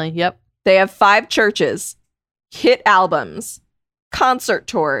 definitely. Yep. They have 5 churches, hit albums, concert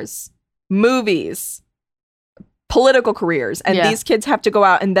tours, movies, political careers, and these kids have to go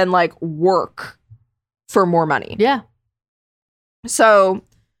out and then like work for more money. Yeah. So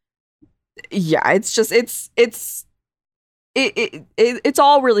yeah, it's just it's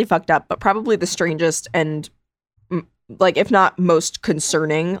all really fucked up, but probably the strangest and like if not most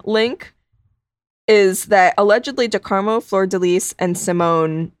concerning link is that allegedly DeCarmo, Fleur de Lis, and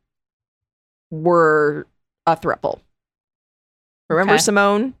Simone were a throuple. Remember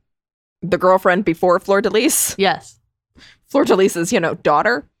Simone? The girlfriend before Fleur de Lis? Yes. Fleur de Lis's,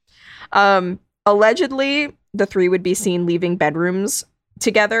 daughter. Allegedly, the 3 would be seen leaving bedrooms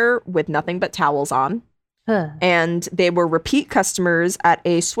together with nothing but towels on. And they were repeat customers at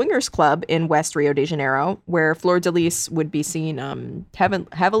a swingers club in West Rio de Janeiro, where Fleur de Lis would be seen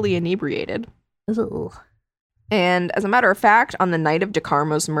heavily inebriated. Ugh. And as a matter of fact, on the night of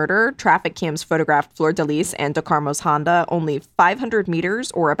DeCarmo's murder, traffic cams photographed Fleur de Lis and DeCarmo's Honda only 500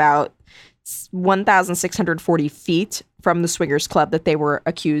 meters or about 1,640 feet from the swingers club that they were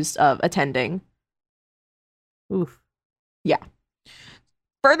accused of attending. Oof. Yeah.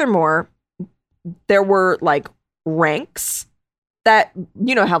 Furthermore, there were like ranks that,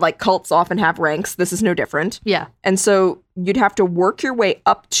 how like cults often have ranks. This is no different. Yeah. And so you'd have to work your way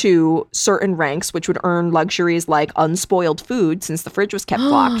up to certain ranks, which would earn luxuries like unspoiled food since the fridge was kept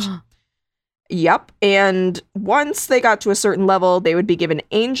locked. Yep. And once they got to a certain level, they would be given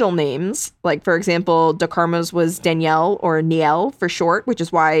angel names. Like, for example, DeCarmo's was Danielle or Niel for short, which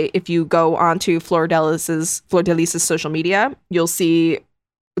is why if you go onto Fleur de Lis's social media, you'll see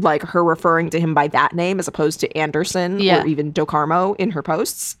like her referring to him by that name as opposed to Anderson or even DeCarmo in her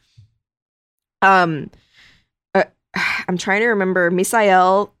posts. I'm trying to remember.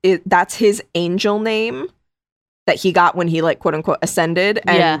 Misael, that's his angel name that he got when he like quote unquote ascended,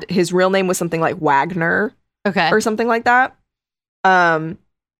 and his real name was something like Wagner, or something like that.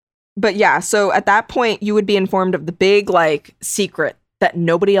 But yeah, so at that point you would be informed of the big like secret that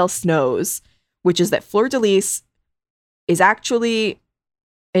nobody else knows, which is that Fleur de Lis is actually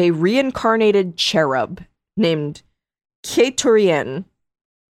a reincarnated cherub named Keturien,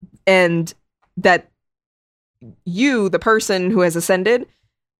 and that you, the person who has ascended,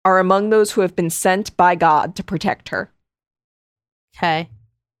 are among those who have been sent by God to protect her. Okay.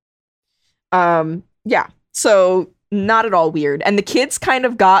 Yeah. So not at all weird. And the kids kind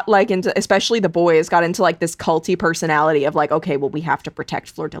of got like into, especially the boys, got into like this culty personality of like, okay, well, we have to protect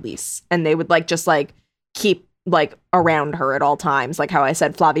Fleur de Lis. And they would like just like keep like around her at all times. Like how I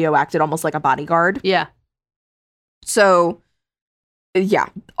said, Flavio acted almost like a bodyguard. Yeah. So yeah.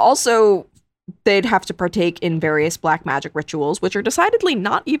 Also, they'd have to partake in various black magic rituals, which are decidedly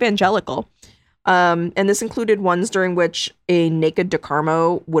not evangelical. And this included ones during which a naked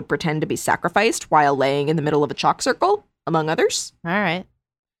DeCarmo would pretend to be sacrificed while laying in the middle of a chalk circle, among others. All right.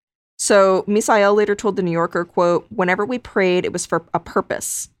 So Misael later told the New Yorker, quote, "Whenever we prayed, it was for a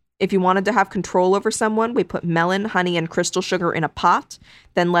purpose. If you wanted to have control over someone, we put melon, honey, and crystal sugar in a pot,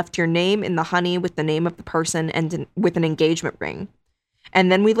 then left your name in the honey with the name of the person and with an engagement ring.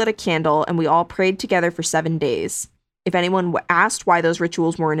 And then we lit a candle and we all prayed together for 7 days. If anyone asked why those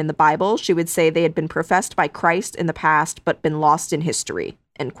rituals weren't in the Bible, she would say they had been professed by Christ in the past, but been lost in history,"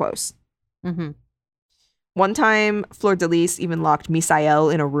 end quotes. Mm-hmm. One time, Fleur de Lis even locked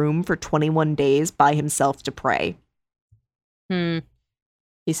Misael in a room for 21 days by himself to pray. He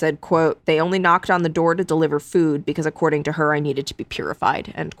said, quote, "They only knocked on the door to deliver food because according to her, I needed to be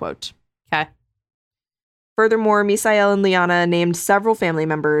purified," end quote. Okay. Furthermore, Misael and Liana named several family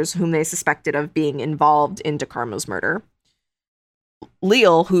members whom they suspected of being involved in DeCarmo's murder.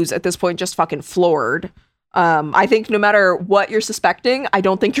 Leal, who's at this point just fucking floored. I think no matter what you're suspecting, I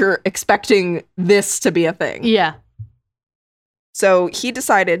don't think you're expecting this to be a thing. Yeah. So he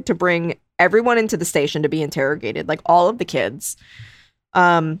decided to bring everyone into the station to be interrogated, like all of the kids.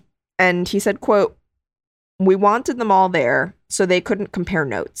 And he said, quote, "We wanted them all there so they couldn't compare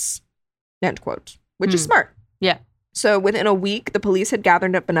notes," end quote, which is smart. Yeah. So within a week, the police had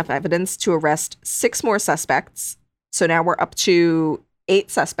gathered up enough evidence to arrest 6 more suspects. So now we're up to 8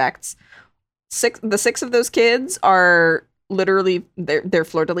 suspects. The 6 of those kids are literally, they're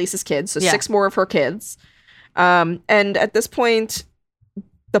Fleur de Lis's kids. So 6 more of her kids. And at this point,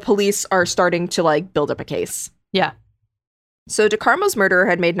 the police are starting to like build up a case. Yeah. So DeCarmo's murder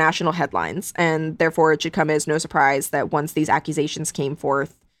had made national headlines, and therefore it should come as no surprise that once these accusations came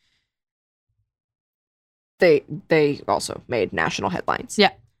forth, they also made national headlines.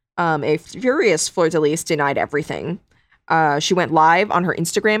 Yeah. A furious Fleur de Lis denied everything. She went live on her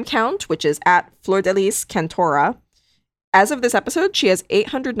Instagram account, which is at Fleur de Lis Cantora. As of this episode, she has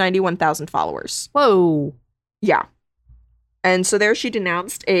 891,000 followers. Whoa. Yeah. And so there she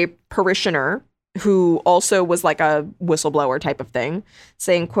denounced a parishioner who also was like a whistleblower type of thing,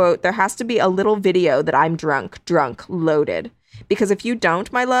 saying, quote, "There has to be a little video that I'm drunk, loaded. Because if you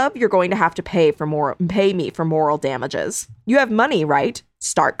don't, my love, you're going to have to pay me for moral damages. You have money, right?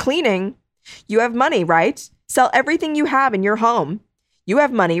 Start cleaning. You have money, right? Sell everything you have in your home. You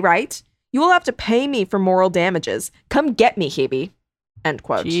have money, right? You will have to pay me for moral damages. Come get me, Hebe." End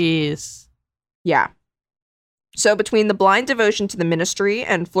quote. Jeez. Yeah. So between the blind devotion to the ministry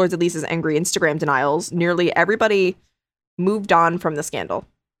and Fleur de Lis's angry Instagram denials, nearly everybody moved on from the scandal.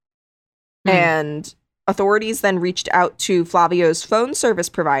 And authorities then reached out to Flavio's phone service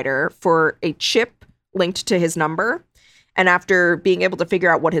provider for a chip linked to his number. And after being able to figure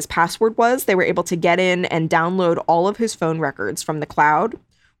out what his password was, they were able to get in and download all of his phone records from the cloud,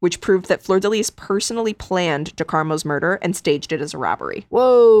 which proved that Fleur de Lis personally planned DeCarmo's murder and staged it as a robbery.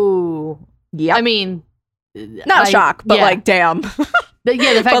 Whoa. Yeah. I mean, not a shock, but like, damn. The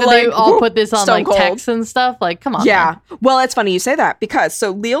fact that they all put this on like texts and stuff, like, come on. Yeah. Man. Well, it's funny you say that because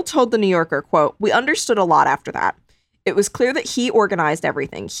so Leal told the New Yorker, quote, "We understood a lot after that. It was clear that he organized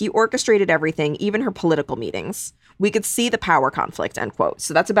everything. He orchestrated everything, even her political meetings. We could see the power conflict," end quote.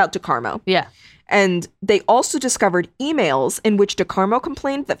 So that's about DeCarmo. Yeah. And they also discovered emails in which DeCarmo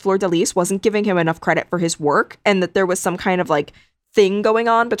complained that Fleur de Lis wasn't giving him enough credit for his work and that there was some kind of like thing going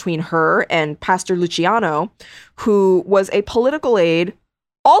on between her and Pastor Luciano, who was a political aide,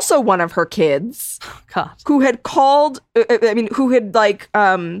 also one of her kids, God, who had called, who had like,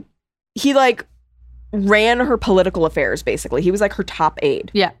 he like ran her political affairs, basically. He was like her top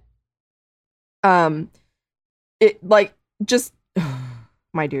aide. Yeah. It like just,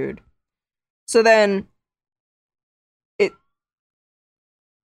 my dude. So then they're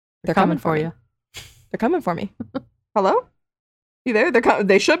coming for you. They're coming for me. Hello? You there?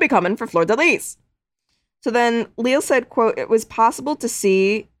 They should be coming for Fleur de Lis. So then Leal said, quote, "It was possible to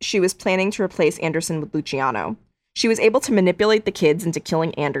see she was planning to replace Anderson with Luciano. She was able to manipulate the kids into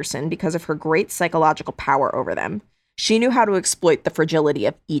killing Anderson because of her great psychological power over them. She knew how to exploit the fragility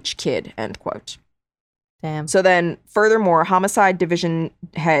of each kid," end quote. Damn. So then, furthermore, Homicide Division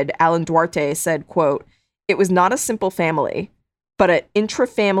head Alan Duarte said, quote, "It was not a simple family, but an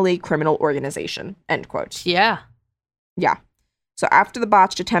intra-family criminal organization," end quote. Yeah. Yeah. So after the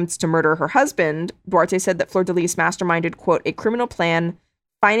botched attempts to murder her husband, Duarte said that Fleur de Lis masterminded, quote, "a criminal plan,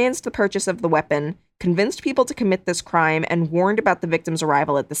 financed the purchase of the weapon, convinced people to commit this crime, and warned about the victim's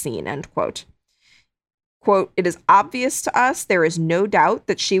arrival at the scene," end quote. Quote, "It is obvious to us, there is no doubt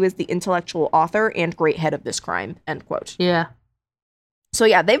that she was the intellectual author and great head of this crime," end quote. Yeah. So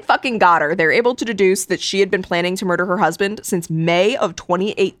yeah, they fucking got her. They're able to deduce that she had been planning to murder her husband since May of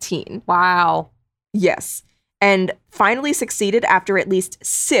 2018. Wow. Yes. And finally succeeded after at least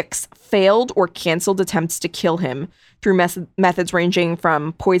 6 failed or canceled attempts to kill him through methods ranging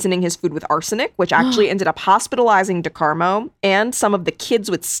from poisoning his food with arsenic, which actually ended up hospitalizing DeCarmo and some of the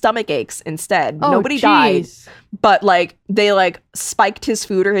kids with stomach aches instead. Oh, nobody died, but like they like spiked his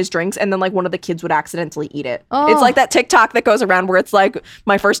food or his drinks, and then like one of the kids would accidentally eat it. Oh. It's like that TikTok that goes around where it's like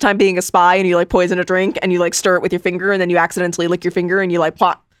my first time being a spy, and you like poison a drink and you like stir it with your finger, and then you accidentally lick your finger and you like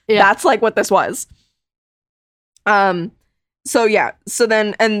plop. Yeah. That's like what this was. So yeah, so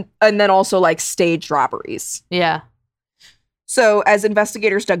then and then also like staged robberies. Yeah. So as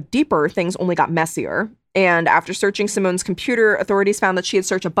investigators dug deeper, things only got messier. And after searching Simone's computer, authorities found that she had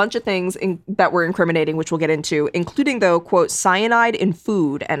searched a bunch of things that were incriminating, which we'll get into, including, though, quote, cyanide in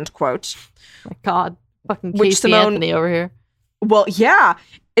food, end quote. My God. Fucking which Casey Simone- Anthony over here. Well, yeah,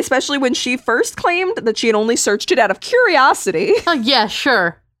 especially when she first claimed that she had only searched it out of curiosity. Oh, yeah,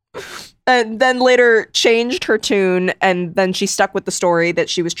 sure. And then later changed her tune, and then she stuck with the story that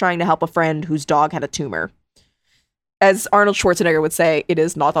she was trying to help a friend whose dog had a tumor. As Arnold Schwarzenegger would say, it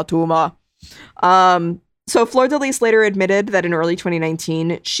is not a tumor. So Fleur de Lis later admitted that in early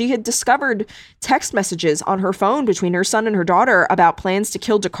 2019, she had discovered text messages on her phone between her son and her daughter about plans to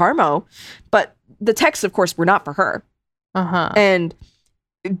kill DeCarmo, but the texts, of course, were not for her. Uh-huh. And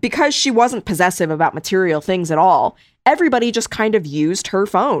because she wasn't possessive about material things at all, everybody just kind of used her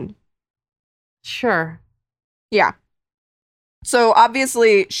phone. Sure. Yeah. So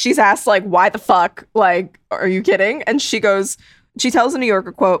obviously she's asked, like, why the fuck? Like, are you kidding? And she tells the New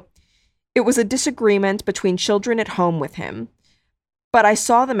Yorker, quote, "It was a disagreement between children at home with him. But I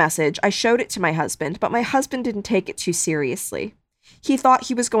saw the message. I showed it to my husband, but my husband didn't take it too seriously. He thought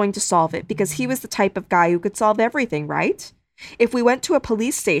he was going to solve it because he was the type of guy who could solve everything, right? If we went to a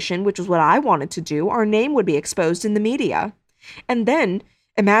police station, which was what I wanted to do, our name would be exposed in the media. And then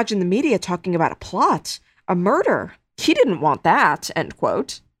imagine the media talking about a plot, a murder. He didn't want that," end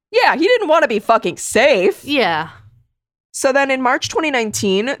quote. Yeah, he didn't want to be fucking safe. Yeah. So then in March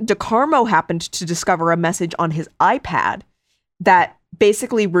 2019, DeCarmo happened to discover a message on his iPad that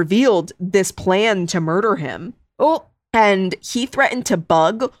basically revealed this plan to murder him. Oh. And he threatened to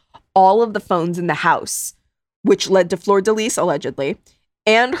bug all of the phones in the house, which led to Fleur de Lis, allegedly,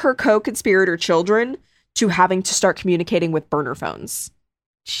 and her co-conspirator children to having to start communicating with burner phones.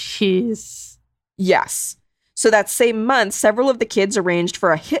 Jeez. Yes. So that same month, several of the kids arranged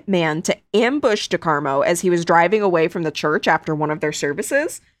for a hitman to ambush DeCarmo as he was driving away from the church after one of their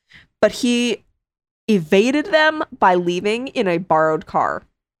services, but he evaded them by leaving in a borrowed car.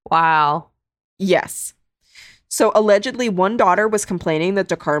 Wow. Yes. So allegedly, one daughter was complaining that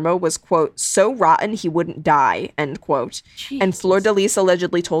DeCarmo was, quote, so rotten he wouldn't die, end quote. Jesus. And Fleur de Lis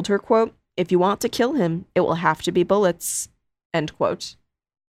allegedly told her, quote, "If you want to kill him, it will have to be bullets," end quote.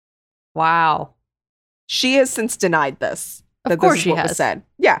 Wow. She has since denied this. Of course she has. Was said.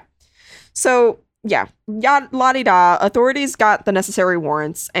 Yeah. So, yeah. La-di-da. Authorities got the necessary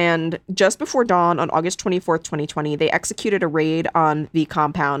warrants, and just before dawn on August 24th, 2020, they executed a raid on the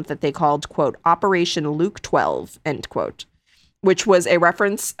compound that they called, quote, Operation Luke 12, end quote, which was a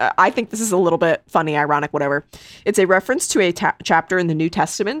reference. I think this is a little bit funny, ironic, whatever. It's a reference to a chapter in the New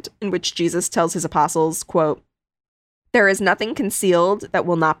Testament in which Jesus tells his apostles, quote, "There is nothing concealed that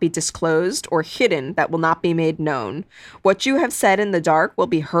will not be disclosed, or hidden that will not be made known. What you have said in the dark will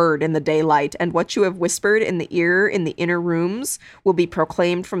be heard in the daylight, and what you have whispered in the ear in the inner rooms will be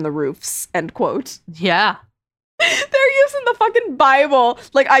proclaimed from the roofs," end quote. Yeah. They're using the fucking Bible.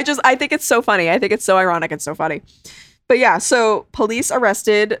 Like, I think it's so funny. I think it's so ironic and so funny. But yeah, so police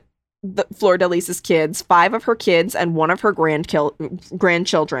arrested Fleur de Lis's kids, 5 of her kids, and 1 of her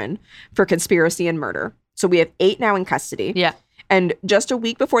grandchildren for conspiracy and murder. So we have 8 now in custody. Yeah. And just a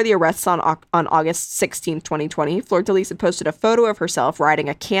week before the arrests on August 16th, 2020, Fleur de Lis had posted a photo of herself riding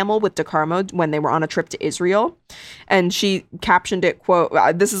a camel with DeCarmo when they were on a trip to Israel. And she captioned it, quote,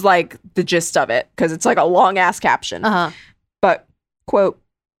 this is like the gist of it, because it's like a long ass caption. Uh-huh. But, quote,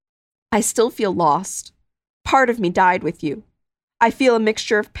 "I still feel lost. Part of me died with you. I feel a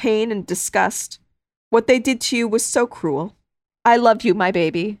mixture of pain and disgust. What they did to you was so cruel. I love you, my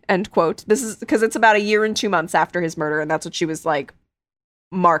baby," end quote. This is because it's about a year and 2 months after his murder, and that's what she was like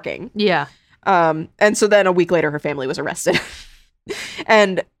marking. Yeah. And so then a week later, her family was arrested.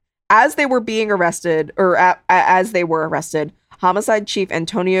 And as they were being arrested, or as they were arrested, Homicide Chief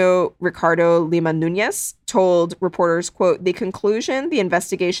Antonio Ricardo Lima Nunez told reporters, quote, "The conclusion the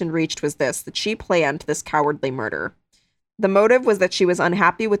investigation reached was this, that she planned this cowardly murder. The motive was that she was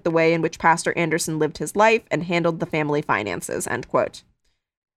unhappy with the way in which Pastor Anderson lived his life and handled the family finances," end quote.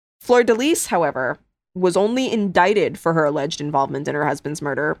 Fleur de Lis, however, was only indicted for her alleged involvement in her husband's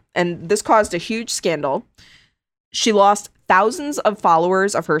murder, and this caused a huge scandal. She lost thousands of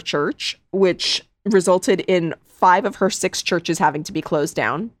followers of her church, which resulted in 5 of her 6 churches having to be closed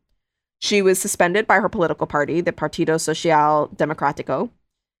down. She was suspended by her political party, the Partido Social Democrático.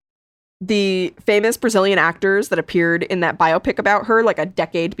 The famous Brazilian actors that appeared in that biopic about her like a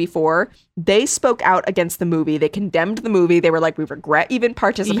decade before, they spoke out against the movie. They condemned the movie. They were like, we regret even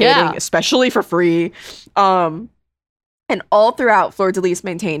participating, especially for free. And all throughout, Fleur de Lis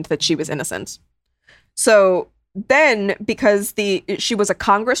maintained that she was innocent. So then, because she was a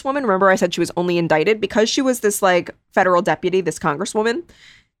congresswoman, remember I said she was only indicted? Because she was this like federal deputy, this congresswoman,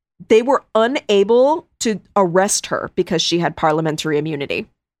 they were unable to arrest her because she had parliamentary immunity.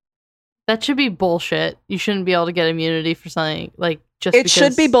 That should be bullshit. You shouldn't be able to get immunity for something like just It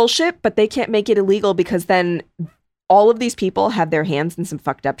should be bullshit, but they can't make it illegal because then all of these people have their hands in some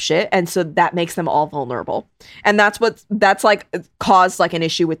fucked up shit, and so that makes them all vulnerable. And that's like caused like an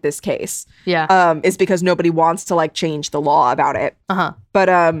issue with this case. Yeah. Is because nobody wants to like change the law about it. Uh-huh. But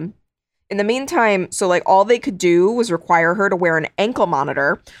in the meantime, so like all they could do was require her to wear an ankle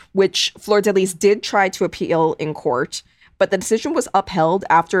monitor, which Fleur de Lis did try to appeal in court. But the decision was upheld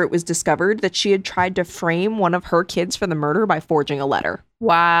after it was discovered that she had tried to frame one of her kids for the murder by forging a letter.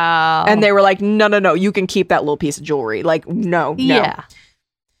 Wow. And they were like, no, you can keep that little piece of jewelry. Like, no. Yeah.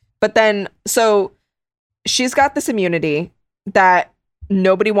 But then, so she's got this immunity that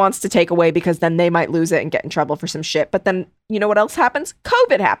nobody wants to take away because then they might lose it and get in trouble for some shit. But then, you know what else happens?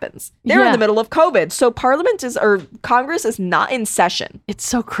 COVID happens. They're in the middle of COVID. So Congress is not in session. It's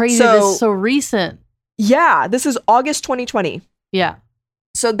so crazy. This is so recent. Yeah, this is August 2020. Yeah.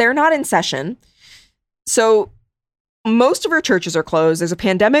 So they're not in session. So most of her churches are closed. There's a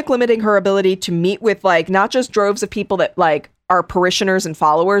pandemic limiting her ability to meet with like not just droves of people that like are parishioners and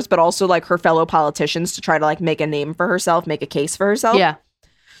followers, but also like her fellow politicians to try to like make a name for herself, make a case for herself. Yeah.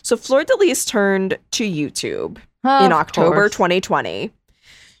 So Fleur de Lis turned to YouTube in October 2020.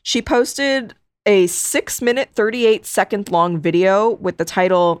 She posted a 6-minute, 38-second long video with the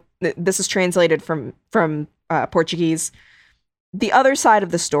title, this is translated from Portuguese, "The Other Side of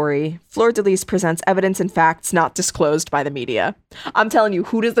the Story. Fleur de Lis presents evidence and facts not disclosed by the media." I'm telling you,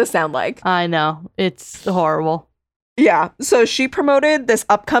 who does this sound like? I know. It's horrible. Yeah. So she promoted this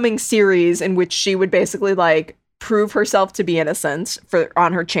upcoming series in which she would basically like prove herself to be innocent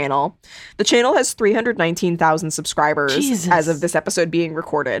on her channel. The channel has 319,000 subscribers as of this episode being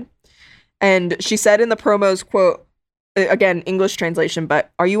recorded. And she said in the promos, quote, again, English translation,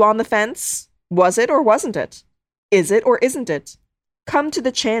 but "Are you on the fence? Was it or wasn't it? Is it or isn't it? Come to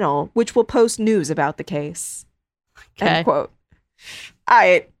the channel, which will post news about the case." Okay. End quote. All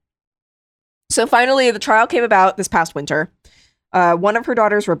right. So finally, the trial came about this past winter. One of her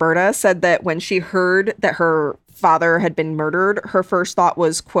daughters, Roberta, said that when she heard that her father had been murdered, her first thought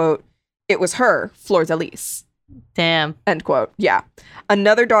was, quote, "It was her, Fleur de Lis." Damn. End quote. Yeah.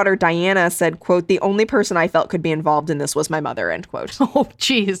 Another daughter, Diana, said, quote, "The only person I felt could be involved in this was my mother," end quote. Oh,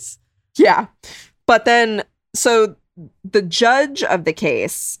 jeez. Yeah. But then, so the judge of the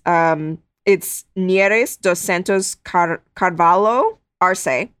case, it's Nieres dos Santos Carvalho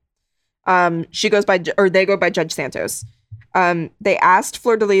Arce. She goes by, or they go by Judge Santos. They asked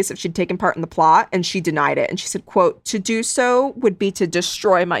Fleur de Lis if she'd taken part in the plot, and she denied it. And she said, quote, "To do so would be to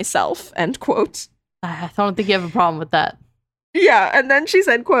destroy myself," end quote. I don't think you have a problem with that. Yeah, and then she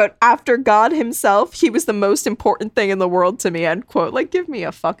said, quote, "After God himself, he was the most important thing in the world to me," end quote. Like, give me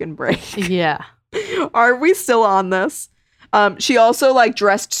a fucking break. Yeah. Are we still on this? She also like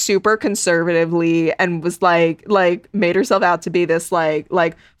dressed super conservatively and was like made herself out to be this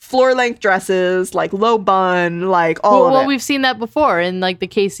like floor length dresses, like low bun, like all of it. Well, we've seen that before in like the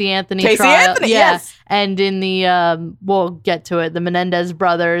Casey Anthony trial. Anthony, yeah. yes. And in the we'll get to it, the Menendez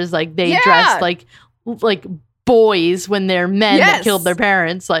brothers, like they dressed like boys when they're men that killed their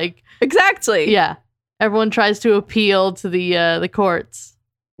parents. Like exactly. Yeah. Everyone tries to appeal to the courts.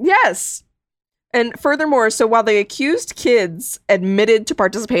 Yes. And furthermore, so while the accused kids admitted to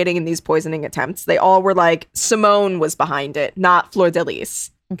participating in these poisoning attempts, they all were like, Simone was behind it, not Fleur de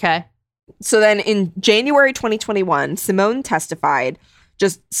Lis. Okay. So then in January 2021, Simone testified,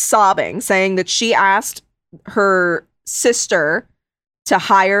 just sobbing, saying that she asked her sister to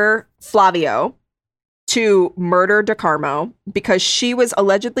hire Flavio to murder DeCarmo because she was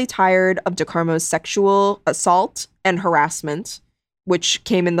allegedly tired of DeCarmo's sexual assault and harassment, which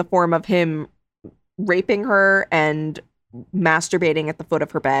came in the form of him raping her and masturbating at the foot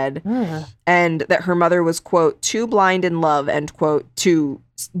of her bed, and that her mother was, quote, "too blind in love," end quote, to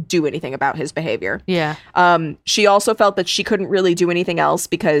do anything about his behavior. Yeah. She also felt that she couldn't really do anything else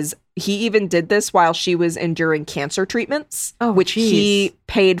because he even did this while she was enduring cancer treatments, which he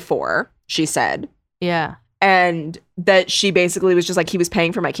paid for, she said. Yeah. And that she basically was just like, he was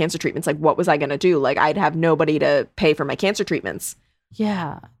paying for my cancer treatments. Like, what was I going to do? Like, I'd have nobody to pay for my cancer treatments.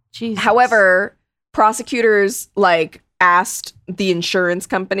 Yeah. Jesus. However, prosecutors like asked the insurance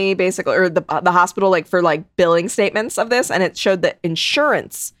company basically, or the hospital, like for like billing statements of this, and it showed that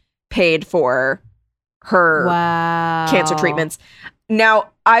insurance paid for her cancer treatments. Now,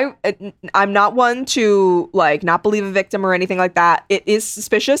 I'm not one to like not believe a victim or anything like that. It is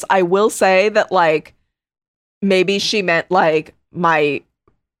suspicious. I will say that like maybe she meant like my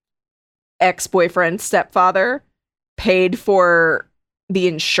ex-boyfriend's stepfather paid for the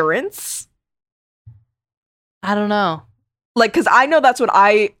insurance. I don't know. like, because I know that's what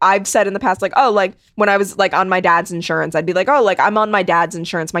I've said in the past, like, oh, like when I was like on my dad's insurance, I'd be like, oh, like I'm on my dad's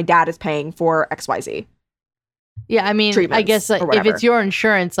insurance, my dad is paying for XYZ. Yeah, I mean, I guess like, if whatever. it's your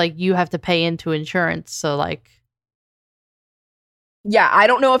insurance, like you have to pay into insurance. So like, Yeah, I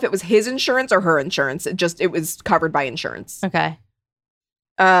don't know if it was his insurance or her insurance. It was covered by insurance. okay.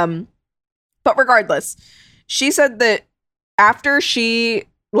 But regardless, she said that after she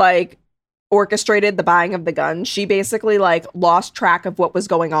like orchestrated the buying of the gun, she basically like lost track of what was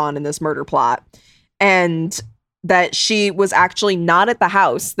going on in this murder plot, and that she was actually not at the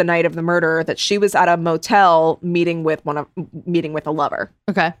house the night of the murder, that she was at a motel meeting with a lover.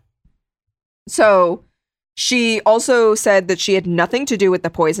 Okay. So she also said that she had nothing to do with the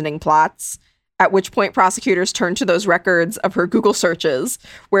poisoning plots, at which point prosecutors turned to those records of her Google searches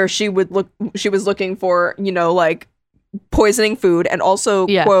where she was looking for, like poisoning food, and also,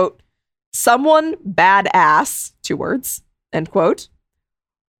 quote, someone badass, 2 words, end quote.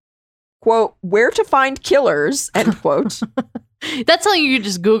 Quote, where to find killers, end quote. That's something you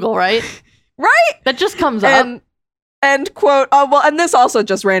just Google, right? Right? That just comes up. And quote, oh, well, and this also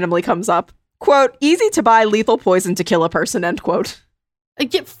just randomly comes up. Quote, easy to buy lethal poison to kill a person, end quote.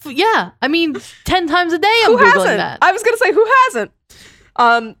 Yeah, I mean, 10 times a day I'm Who Googling hasn't? that. I was going to say, who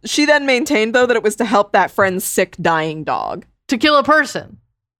hasn't? She then maintained, though, that it was to help that friend's sick, dying dog. To kill a person.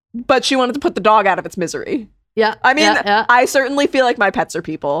 But she wanted to put the dog out of its misery. Yeah. I mean, yeah. I certainly feel like my pets are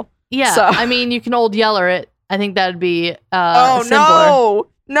people. Yeah, so. I mean, you can old yeller it. I think that'd be simpler.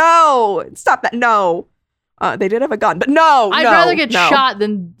 No, stop that. No. They did have a gun, but I'd rather get shot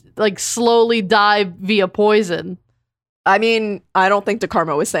than like slowly die via poison. I mean, I don't think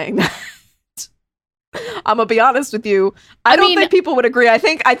DeCarmo was saying that. I'm gonna be honest with you. I don't think people would agree. I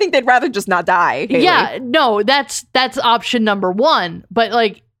think they'd rather just not die. Haley. Yeah, no, that's option number 1. But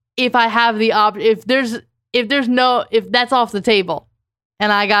like, if I have the if that's off the table,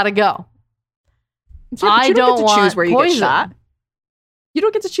 and I gotta go, yeah, I don't get to choose where you poison. get shot. You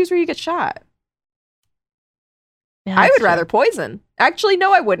don't get to choose where you get shot. Yeah, I would true. rather poison. Actually,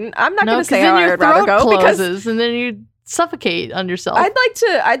 no, I wouldn't. I'm not going to say how I would rather go because and then you suffocate on yourself.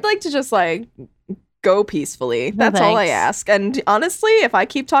 I'd like to just like go peacefully. That's all I ask. And honestly, if I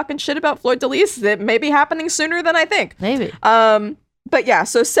keep talking shit about Fleur de Lis, it may be happening sooner than I think. Maybe. But yeah,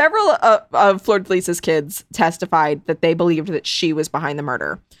 so several of Fleur de Lis's kids testified that they believed that she was behind the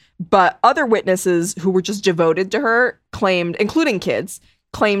murder. But other witnesses who were just devoted to her claimed, including kids,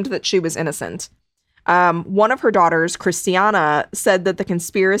 claimed that she was innocent. One of her daughters, Christiana, said that the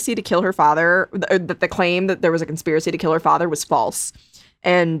conspiracy to kill her father, that the claim that there was a conspiracy to kill her father was false.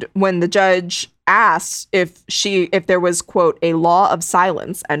 And when the judge asked if there was, quote, a law of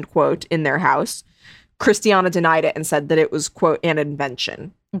silence, end quote, in their house, Christiana denied it and said that it was, quote, an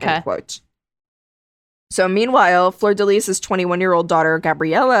invention, end quote. So meanwhile, Fleur de Lis's 21-year-old daughter,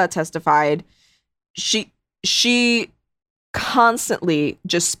 Gabriella, testified she constantly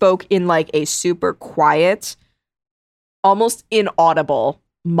just spoke in like a super quiet, almost inaudible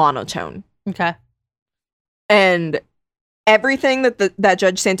monotone. Okay. And everything that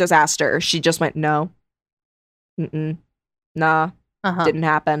Judge Santos asked her, she just went, no. Nah. Didn't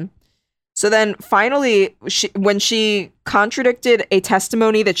happen. So then finally, when she contradicted a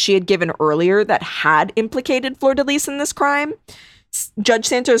testimony that she had given earlier that had implicated Fleur de Lis in this crime, Judge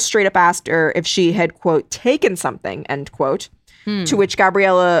Santos straight up asked her if she had, quote, taken something, end quote, to which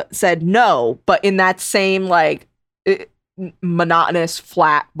Gabriella said no, but in that same, like, monotonous,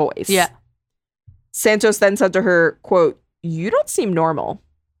 flat voice. Yeah. Santos then said to her, quote, you don't seem normal,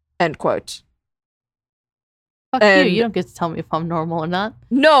 end quote. Fuck you. You don't get to tell me if I'm normal or not.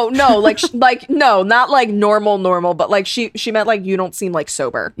 No, like, no, not like normal, but like she meant like you don't seem like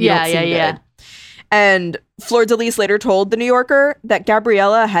sober. You don't seem good. And Fleur de Lis later told The New Yorker that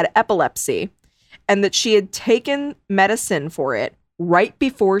Gabriella had epilepsy and that she had taken medicine for it right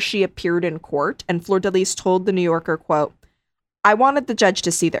before she appeared in court. And Fleur de Lis told The New Yorker, quote, I wanted the judge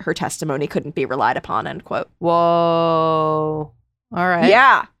to see that her testimony couldn't be relied upon, end quote. Whoa. All right.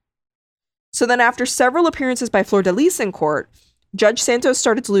 Yeah. So then after several appearances by Fleur de Lis in court, Judge Santos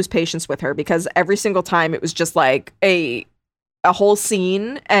started to lose patience with her because every single time it was just like a whole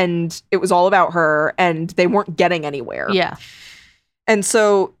scene and it was all about her and they weren't getting anywhere. Yeah. And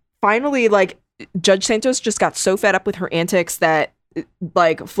so finally, like, Judge Santos just got so fed up with her antics that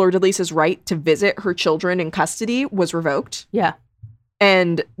like Fleur de Lis's right to visit her children in custody was revoked. Yeah.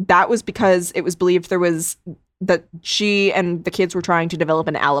 And that was because it was believed that she and the kids were trying to develop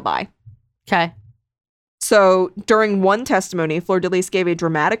an alibi. Okay. So during one testimony, Fleur de Lis gave a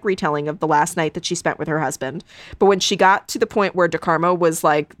dramatic retelling of the last night that she spent with her husband. But when she got to the point where DeCarmo was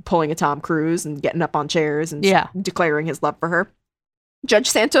like pulling a Tom Cruise and getting up on chairs and declaring his love for her, Judge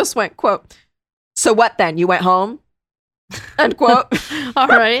Santos went, quote, "So what then? You went home?" End quote. All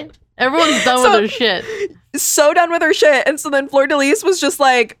right. Everyone's done with their shit. So done with her shit. And so then Fleur de Lis was just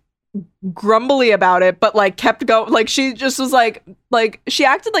like grumbly about it, but like kept going. Like she just was like she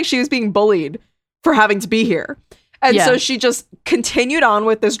acted like she was being bullied for having to be here. And so she just continued on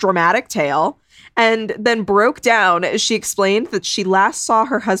with this dramatic tale and then broke down as she explained that she last saw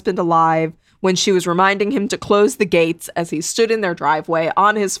her husband alive when she was reminding him to close the gates as he stood in their driveway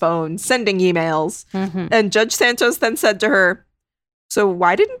on his phone, sending emails. Mm-hmm. And Judge Santos then said to her, "So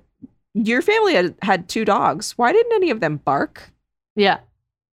why didn't your family had 2 dogs? Why didn't any of them bark?" Yeah.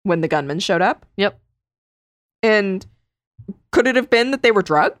 When the gunman showed up. Yep. And could it have been that they were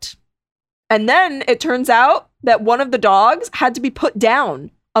drugged? And then it turns out that one of the dogs had to be put down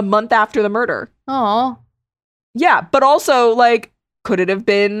a month after the murder. Oh. Yeah, but also, like, could it have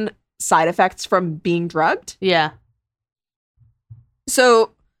been side effects from being drugged? Yeah.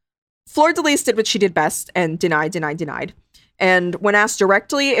 So Fleur de Lis did what she did best and denied. And when asked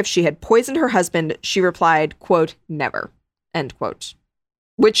directly if she had poisoned her husband, she replied, quote, "Never," end quote.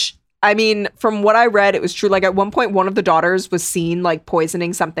 Which, I mean, from what I read, it was true. Like, at one point, one of the daughters was seen, like,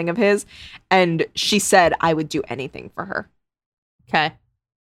 poisoning something of his, and she said, "I would do anything for her." Okay.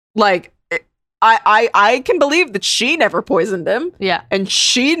 Like, I can believe that she never poisoned him. Yeah. And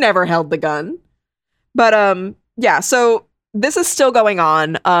she never held the gun. But, yeah, so this is still going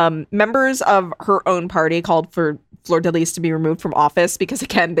on. Members of her own party called for Fleur de Lis to be removed from office because,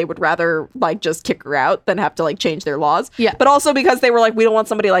 again, they would rather, like, just kick her out than have to, like, change their laws. Yeah. But also because they were like, we don't want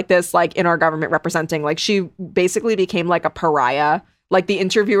somebody like this, like, in our government representing. Like, she basically became, like, a pariah. Like,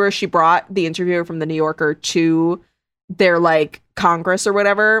 she brought the interviewer from the New Yorker to their, like, Congress or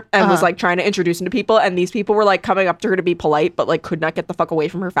whatever and was, like, trying to introduce him to people. And these people were, like, coming up to her to be polite, but, like, could not get the fuck away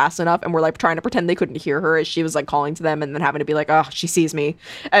from her fast enough and were, like, trying to pretend they couldn't hear her as she was, like, calling to them and then having to be like, "Oh, she sees me,"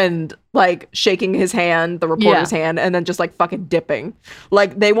 and, like, shaking his hand, the reporter's hand, and then just, like, fucking dipping.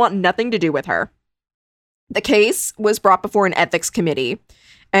 Like, they want nothing to do with her. The case was brought before an ethics committee.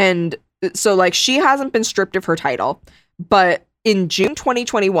 And so, like, she hasn't been stripped of her title. But in June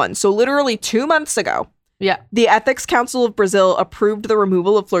 2021, so literally 2 months ago, the Ethics Council of Brazil approved the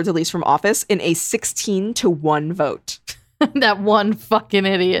removal of Fleur de Lis from office in a 16-1 vote. That one fucking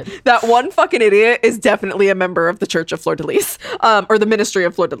idiot. That one fucking idiot is definitely a member of the Church of Fleur de Lis, or the Ministry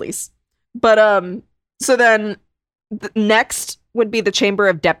of Fleur de Lis. But so then next would be the Chamber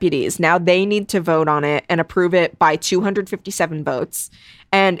of Deputies. Now they need to vote on it and approve it by 257 votes.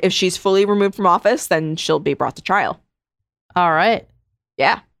 And if she's fully removed from office, then she'll be brought to trial. All right.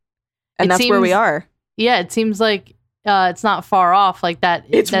 Yeah. And that's where we are. Yeah, it seems like it's not far off. Like that.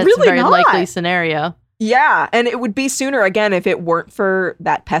 That's really a very not. likely scenario. Yeah, and it would be sooner again if it weren't for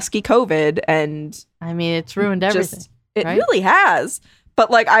that pesky COVID. And I mean, it's ruined everything. It really has. But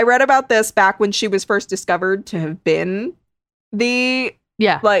like, I read about this back when she was first discovered to have been the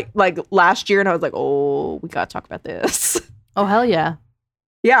like last year, and I was like, oh, we gotta talk about this. Oh hell yeah.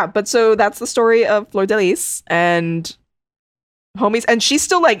 Yeah, but so that's the story of Fleur de Lis and homies. And she's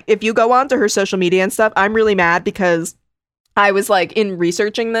still like, if you go onto her social media and stuff, I'm really mad because I was like, in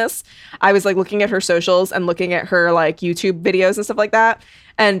researching this, I was like looking at her socials and looking at her like YouTube videos and stuff like that.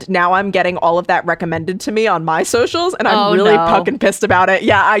 And now I'm getting all of that recommended to me on my socials. And I'm really fucking pissed about it.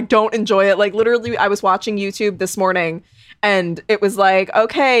 Yeah, I don't enjoy it. Like literally, I was watching YouTube this morning and it was like,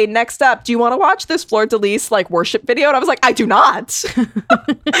 okay, next up, do you want to watch this Fleur de Lis like worship video? And I was like, I do not.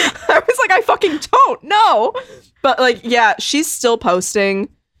 I was like, I fucking don't. No. But like, yeah, she's still posting.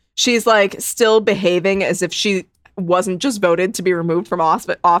 She's like still behaving as if she wasn't just voted to be removed from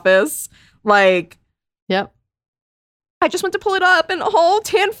office. Like, yep. I just went to pull it up and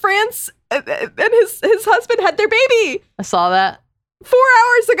Tan France and his husband had their baby. I saw that 4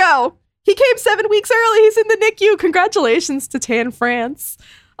 hours ago. He came 7 weeks early. He's in the NICU. Congratulations to Tan France.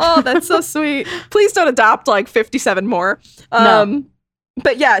 Oh, that's so sweet. Please don't adopt like 57 more. No.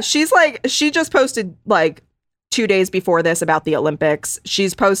 But yeah, she's like, she just posted like 2 days before this about the Olympics.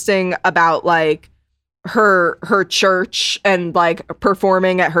 She's posting about like her church and like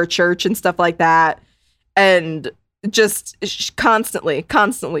performing at her church and stuff like that. And just constantly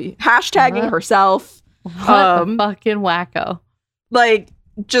hashtagging herself. What a fucking wacko. Like,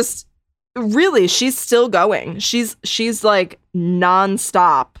 just really, she's still going. She's like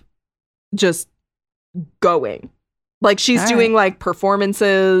nonstop just going. Like she's doing like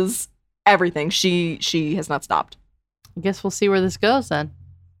performances, everything. She has not stopped. I guess we'll see where this goes then.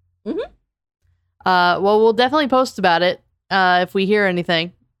 Mm-hmm. well, we'll definitely post about it if we hear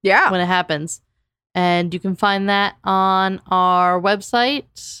anything Yeah. when it happens. And you can find that on our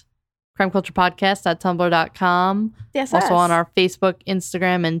website, crimeculturepodcast.tumblr.com. Yes. Also on our Facebook,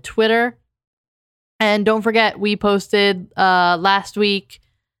 Instagram, and Twitter. And don't forget, we posted last week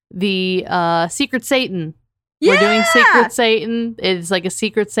the Secret Satan. Yeah! We're doing Secret Satan. It's like a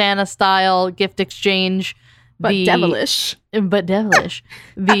Secret Santa style gift exchange. But devilish. But devilish.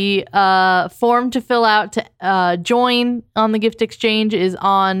 The form to fill out to join on the gift exchange is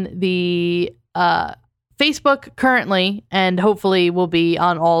on the Facebook currently, and hopefully will be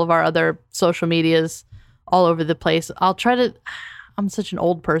on all of our other social medias all over the place. I'll try to... I'm such an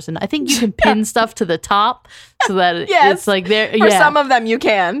old person. I think you can pin stuff to the top so that it's like there. For some of them you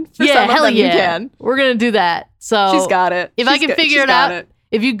can. For some of them you can. We're going to do that. So she's got it. If I can figure it out,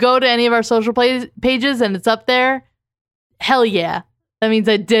 if you go to any of our social pages and it's up there, hell yeah. That means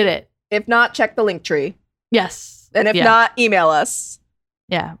I did it. If not, check the link tree. Yes. And if not, email us.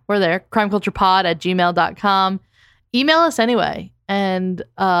 Yeah, we're there. crimeculturepod@gmail.com. Email us anyway. And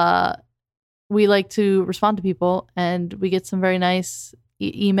we like to respond to people, and we get some very nice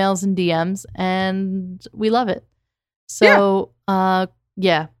emails and DMs, and we love it. So,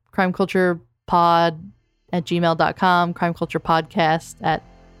 crimeculturepod@gmail.com, crimeculturepodcast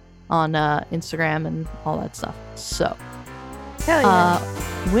on Instagram and all that stuff. So, hell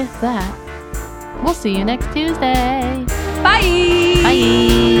yeah. With that, we'll see you next Tuesday. Bye. Bye.